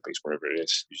your database wherever it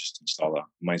is. You just install a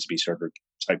MariaDB server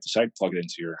site to site, plug it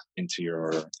into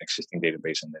your existing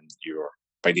database, and then you're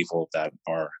by default that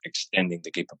are extending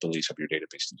the capabilities of your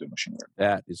database to do machine learning.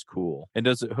 That is cool. And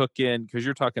does it hook in, because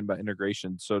you're talking about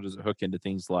integration, so does it hook into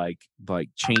things like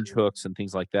change hooks and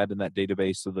things like that in that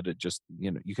database, so that it just,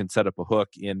 you can set up a hook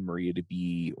in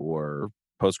MariaDB or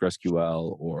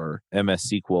PostgreSQL or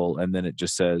MS SQL, and then it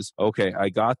just says, okay, I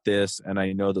got this, and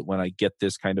I know that when I get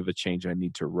this kind of a change, I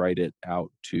need to write it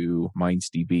out to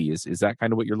MariaDB. Is that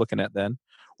kind of what you're looking at then?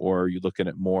 Or are you looking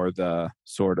at more the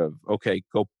sort of, okay,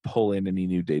 go pull in any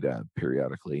new data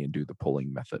periodically and do the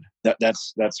pulling method?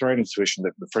 That's the right intuition.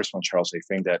 The first one, Charles, I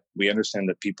think that we understand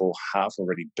that people have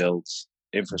already built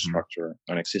infrastructure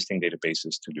on existing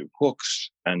databases to do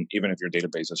hooks. And even if your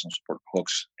database doesn't support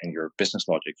hooks in your business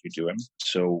logic, you do them.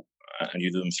 So, and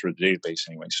you do them through the database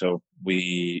anyway. So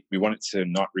we wanted to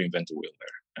not reinvent the wheel there.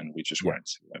 And we just wanted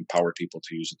to empower people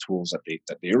to use the tools that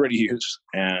they already use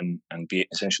and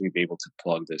essentially be able to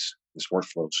plug this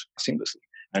workflows seamlessly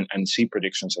and see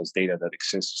predictions as data that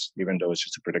exists, even though it's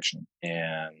just a prediction.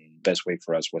 And best way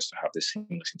for us was to have this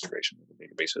seamless integration with the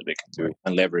database that they can do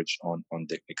and leverage on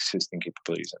the existing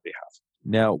capabilities that they have.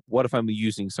 Now, what if I'm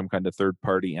using some kind of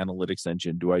third-party analytics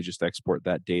engine? Do I just export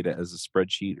that data as a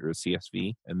spreadsheet or a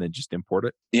CSV and then just import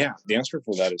it? Yeah, the answer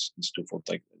for that is twofold.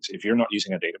 Like, if you're not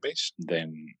using a database,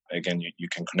 then again, you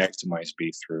can connect to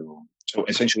MariaDB through. So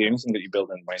essentially, anything that you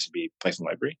build in MariaDB Python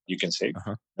library, you can save,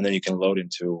 and then you can load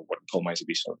into what we call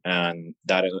MariaDB Server, and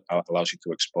that allows you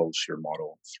to expose your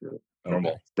model through a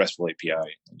normal RESTful API,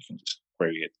 and you can just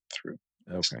query it through.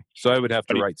 Okay. So I would have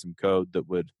to write some code that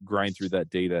would grind through that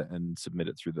data and submit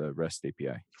it through the REST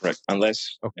API. Correct.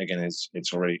 Unless, again,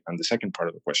 it's already, and the second part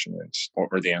of the question is, or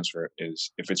the answer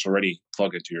is, if it's already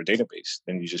plugged into your database,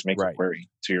 then you just make a query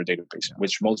to your database,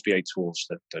 which most BI tools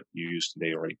that you use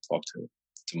today already plug to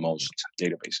most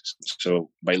databases. So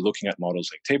by looking at models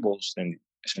like tables, then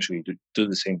essentially do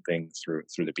the same thing through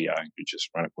the BI. You just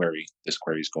run a query. This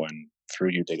query is going through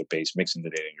your database, mixing the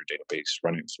data in your database,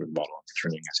 running it through the model, and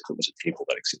returning as if it was a table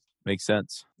that exists. Makes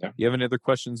sense. Yeah. You have any other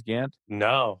questions, Gant?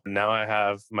 No. Now I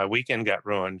have, my weekend got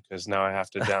ruined because now I have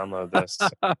to download this.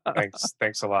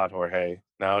 Thanks a lot, Jorge.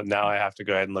 Now I have to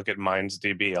go ahead and look at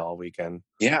MariaDB all weekend.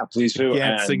 Yeah, please do.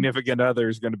 Gant's significant other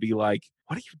is going to be like,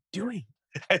 what are you doing?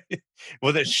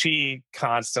 Well, that she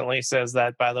constantly says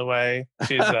that, by the way.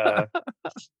 She's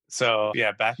so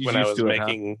yeah, back when I was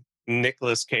making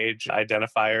Nicolas Cage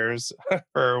identifiers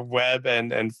for web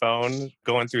and phone,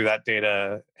 going through that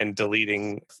data and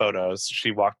deleting photos.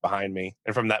 She walked behind me.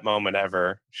 And from that moment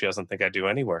ever, she doesn't think I do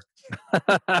any work.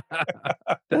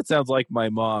 That sounds like my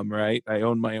mom, right? I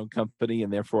own my own company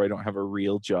and therefore I don't have a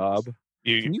real job.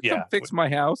 Can you come fix my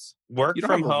house? Work you don't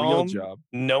from have a home. real job.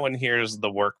 No one hears the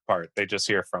work part. They just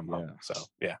hear from home. So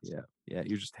yeah.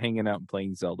 You're just hanging out and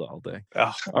playing Zelda all day.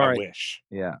 Oh, all right. I wish.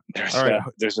 Yeah.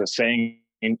 There's a saying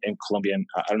in Colombian.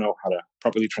 I don't know how to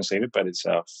properly translate it, but it's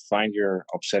find your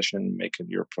obsession, make it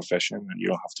your profession, and you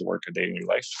don't have to work a day in your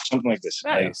life. Something like this.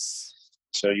 Nice.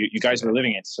 So you guys are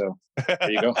living it. So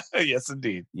there you go. Yes,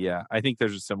 indeed. Yeah, I think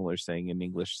there's a similar saying in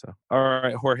English. So, all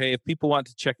right, Jorge, if people want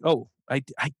to check, I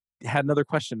had another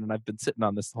question and I've been sitting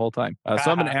on this the whole time. So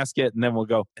I'm going to ask it and then we'll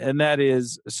go. And that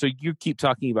is, so you keep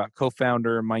talking about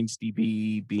co-founder,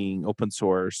 MindsDB being open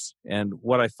source. And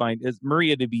what I find is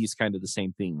MariaDB is kind of the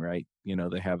same thing, right? You know,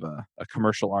 they have a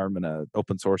commercial arm and an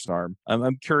open source arm.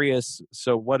 I'm curious,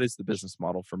 so what is the business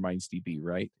model for MindsDB,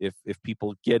 right? If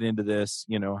people get into this,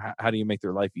 you know, how do you make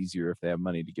their life easier if they have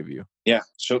money to give you? Yeah,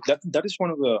 so that is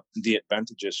one of the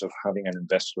advantages of having an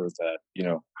investor that, you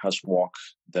know, has walked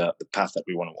the path that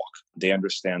we want to walk. They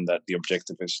understand that the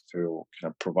objective is to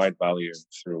kind of provide value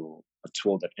through a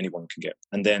tool that anyone can get.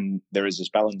 And then there is this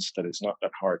balance that is not that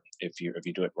hard if you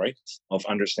do it right, of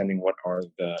understanding what are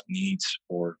the needs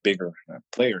for bigger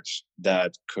players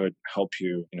that could help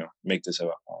you, you know, make this a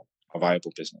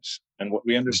viable business. And what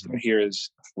we understand here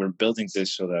is we're building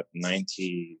this so that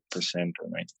 90% or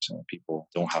 90% of people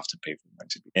don't have to pay for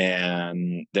MindsDB.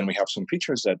 And then we have some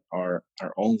features that are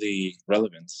only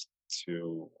relevant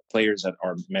to players that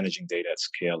are managing data at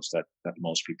scales that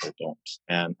most people don't.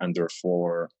 And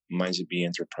therefore, MindsDB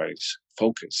Enterprise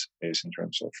focus is in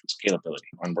terms of scalability.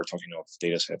 And we're talking of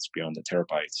data sets beyond the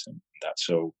terabytes and that.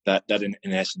 So that in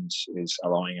essence is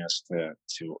allowing us to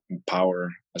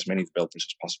empower as many developers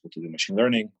as possible to do machine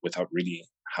learning without really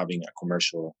having a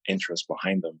commercial interest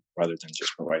behind them rather than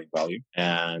just providing value.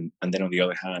 And then on the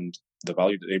other hand, the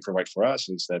value that they provide for us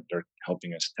is that they're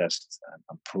helping us test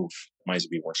and prove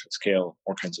MindsDB works at scale,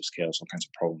 all kinds of scales, all kinds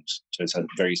of problems. So it's a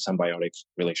very symbiotic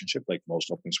relationship like most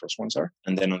open source ones are.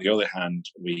 And then on the other hand,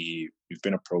 we've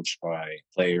been approached by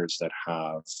players that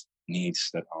have needs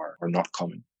that are not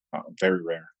common, very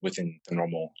rare within the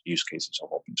normal use cases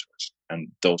of open source.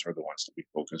 And those are the ones that we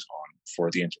focus on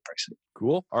for the enterprise.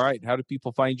 Cool. All right. How do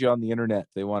people find you on the internet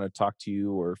if they want to talk to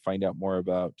you or find out more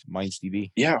about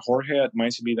MindsDB? Yeah, Jorge at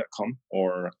MindsDB.com,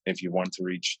 or if you want to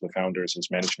reach the founders, it's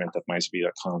management at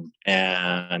MindsDB.com,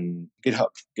 and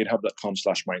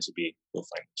GitHub.com/MindsDB. You'll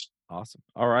find us. Awesome.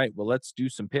 All right. Well, let's do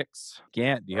some picks.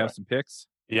 Gant, do you have some picks?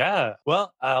 Yeah,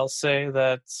 well, I'll say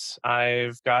that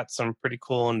I've got some pretty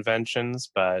cool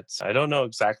inventions, but I don't know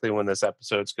exactly when this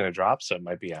episode's going to drop, so it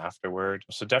might be afterward.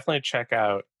 So definitely check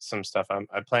out some stuff. I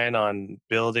plan on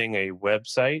building a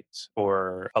website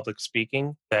for public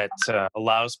speaking that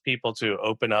allows people to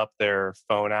open up their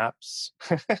phone apps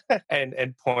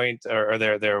and point or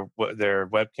their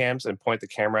webcams and point the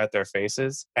camera at their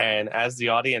faces. And as the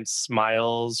audience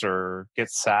smiles or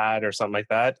gets sad or something like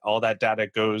that, all that data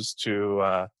goes to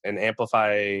an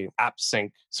Amplify app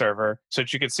sync server so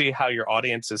that you can see how your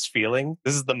audience is feeling.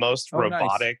 This is the most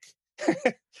robotic. Nice.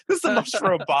 This is the most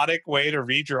robotic way to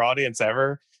read your audience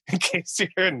ever, in case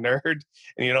you're a nerd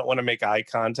and you don't want to make eye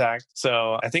contact.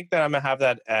 So I think that I'm going to have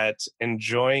that at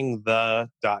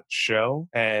enjoyingthe.show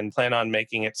and plan on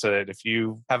making it so that if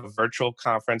you have a virtual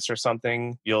conference or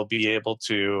something, you'll be able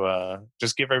to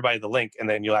just give everybody the link, and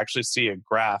then you'll actually see a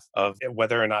graph of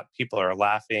whether or not people are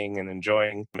laughing and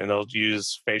enjoying, and it'll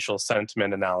use facial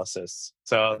sentiment analysis.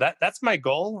 So that's my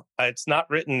goal. It's not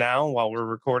written now while we're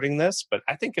recording this, but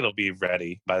I think it'll be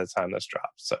ready by the time this drops.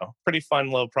 So pretty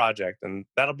fun little project, and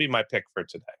that'll be my pick for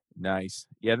today. Nice.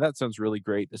 Yeah, that sounds really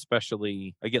great.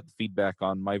 Especially, I get the feedback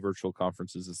on my virtual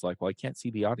conferences. It's like, well, I can't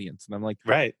see the audience. And I'm like,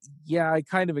 right. Yeah, I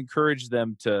kind of encourage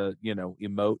them to,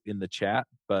 emote in the chat,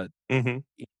 but it's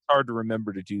hard to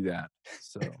remember to do that.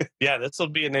 So yeah, this will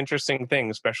be an interesting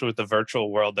thing, especially with the virtual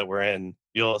world that we're in.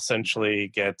 You'll essentially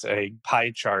get a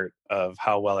pie chart of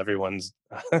how well everyone's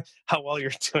how well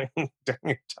you're doing during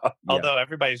your talk. Yeah. Although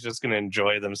everybody's just going to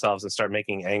enjoy themselves and start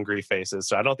making angry faces.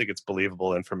 So I don't think it's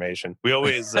believable information. We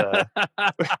always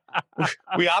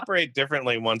we operate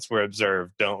differently once we're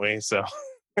observed, don't we? So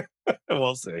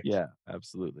We'll see. Yeah,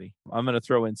 absolutely. I'm going to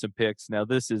throw in some picks. Now,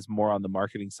 this is more on the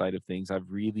marketing side of things. I've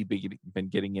really been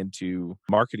getting into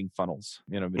marketing funnels.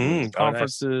 I've been doing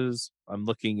conferences. Nice. I'm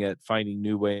looking at finding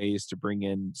new ways to bring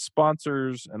in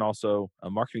sponsors, and also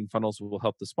marketing funnels will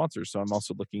help the sponsors. So I'm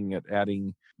also looking at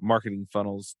adding marketing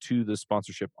funnels to the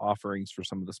sponsorship offerings for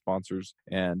some of the sponsors.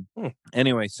 And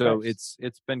anyway, so nice.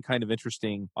 It's been kind of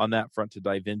interesting on that front to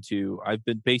dive into. I've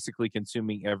been basically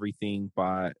consuming everything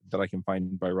that I can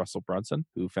find by Russell Brunson,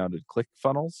 who founded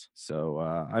ClickFunnels. So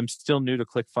I'm still new to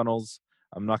ClickFunnels.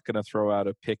 I'm not going to throw out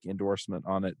a pick endorsement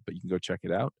on it, but you can go check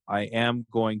it out. I am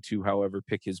going to, however,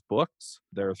 pick his books.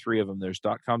 There are 3 of them. There's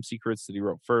 .com Secrets that he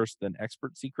wrote first, then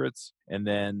Expert Secrets, and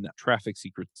then Traffic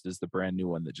Secrets is the brand new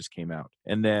one that just came out.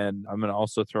 And then I'm going to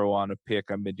also throw on a pick.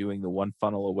 I've been doing the One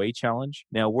Funnel Away Challenge.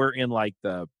 Now we're in like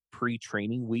the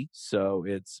pre-training week. So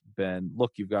it's been,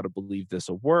 look, you've got to believe this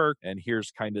will work. And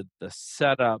here's kind of the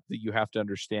setup that you have to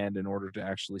understand in order to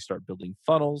actually start building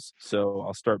funnels. So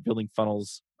I'll start building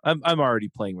funnels. I'm already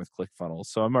playing with ClickFunnels,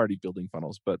 so I'm already building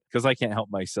funnels, but because I can't help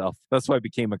myself, that's why I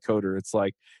became a coder. It's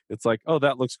like, oh,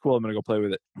 that looks cool. I'm going to go play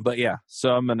with it. But yeah,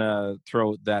 so I'm going to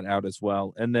throw that out as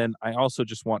well. And then I also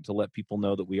just want to let people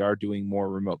know that we are doing more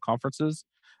remote conferences.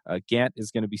 Gant is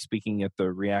going to be speaking at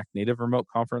the React Native Remote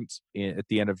Conference at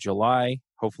the end of July.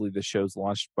 Hopefully the show's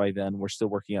launched by then. We're still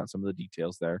working out some of the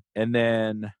details there. And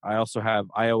then I also have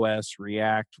iOS,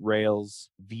 React, Rails,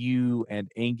 Vue, and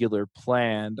Angular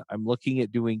planned. I'm looking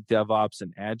at doing DevOps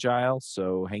and Agile,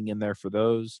 so hang in there for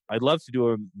those. I'd love to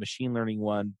do a machine learning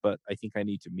one, but I think I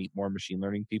need to meet more machine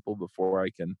learning people before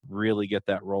I can really get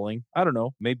that rolling. I don't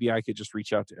know. Maybe I could just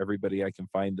reach out to everybody I can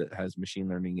find that has machine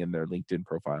learning in their LinkedIn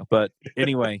profile. But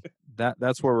anyway,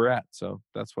 that's where we're at. So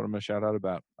that's what I'm going to shout out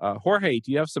about. Jorge,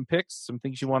 do you have some picks, some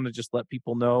things you want to just let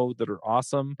people know that are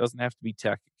awesome? Doesn't have to be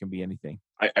tech. It can be anything.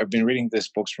 I've been reading these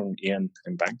books from Ian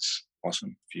and Banks.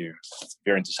 Awesome. If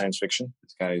you're into science fiction,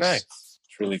 this guy is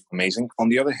it's really amazing. On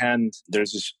the other hand,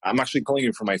 there's this, I'm actually calling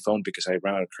it from my phone because I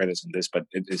ran out of credits on this, but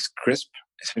it is Krisp.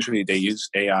 Essentially, they use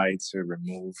AI to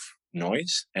remove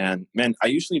noise. And man, I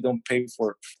usually don't pay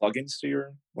for plugins to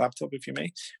your laptop, if you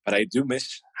may, but I do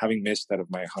miss having missed out of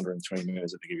my 120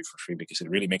 minutes that they give you for free because it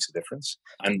really makes a difference.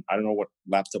 And I don't know what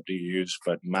laptop do you use,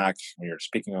 but Mac, when you're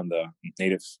speaking on the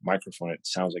native microphone, it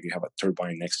sounds like you have a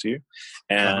turbine next to you.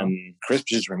 And Krisp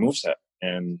just removes that.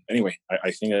 And anyway,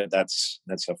 I think that's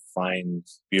a fine,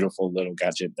 beautiful little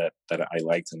gadget that I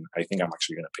liked, and I think I'm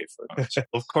actually going to pay for it.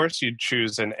 Of course, you'd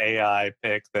choose an AI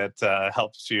pick that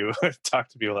helps you talk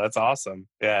to people. That's awesome.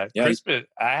 Yeah, Krisp.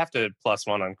 I have to +1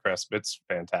 on Krisp. It's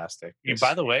fantastic. Yes.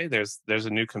 By the way, there's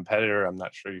a new competitor. I'm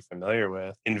not sure you're familiar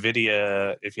with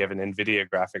NVIDIA. If you have an NVIDIA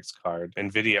graphics card,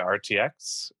 NVIDIA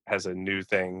RTX has a new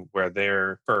thing where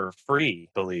they're for free,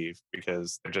 I believe,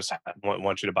 because they just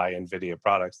want you to buy NVIDIA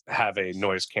products, have a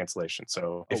noise cancellation.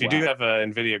 So if you do have a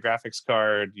NVIDIA graphics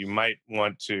card, you might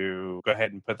want to go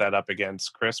ahead and put that up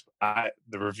against Krisp.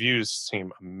 The reviews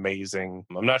seem amazing.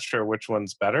 I'm not sure which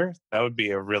one's better. That would be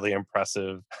a really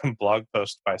impressive blog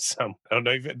post by some. I don't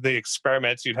know, even the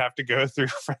experiments you'd have to go through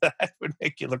for that would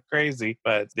make you look crazy.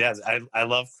 But yes, I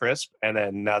love Krisp. And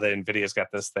then now that NVIDIA's got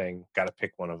this thing, got to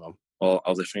pick one of them. Well,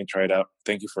 I'll definitely try it out.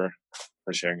 Thank you for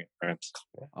sharing it, Grant.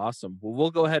 Awesome. Well,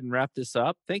 we'll go ahead and wrap this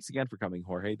up. Thanks again for coming,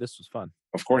 Jorge. This was fun.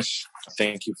 Of course.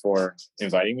 Thank you for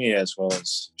inviting me as well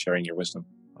as sharing your wisdom.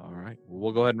 All right. Well,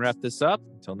 we'll go ahead and wrap this up.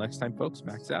 Until next time, folks,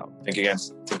 Max out. Thank you,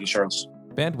 guys. Thank you, Charles.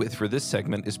 Bandwidth for this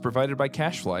segment is provided by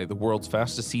CacheFly, the world's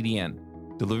fastest CDN.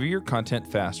 Deliver your content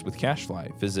fast with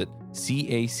CacheFly. Visit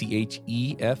CacheFly.com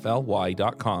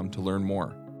to learn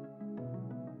more.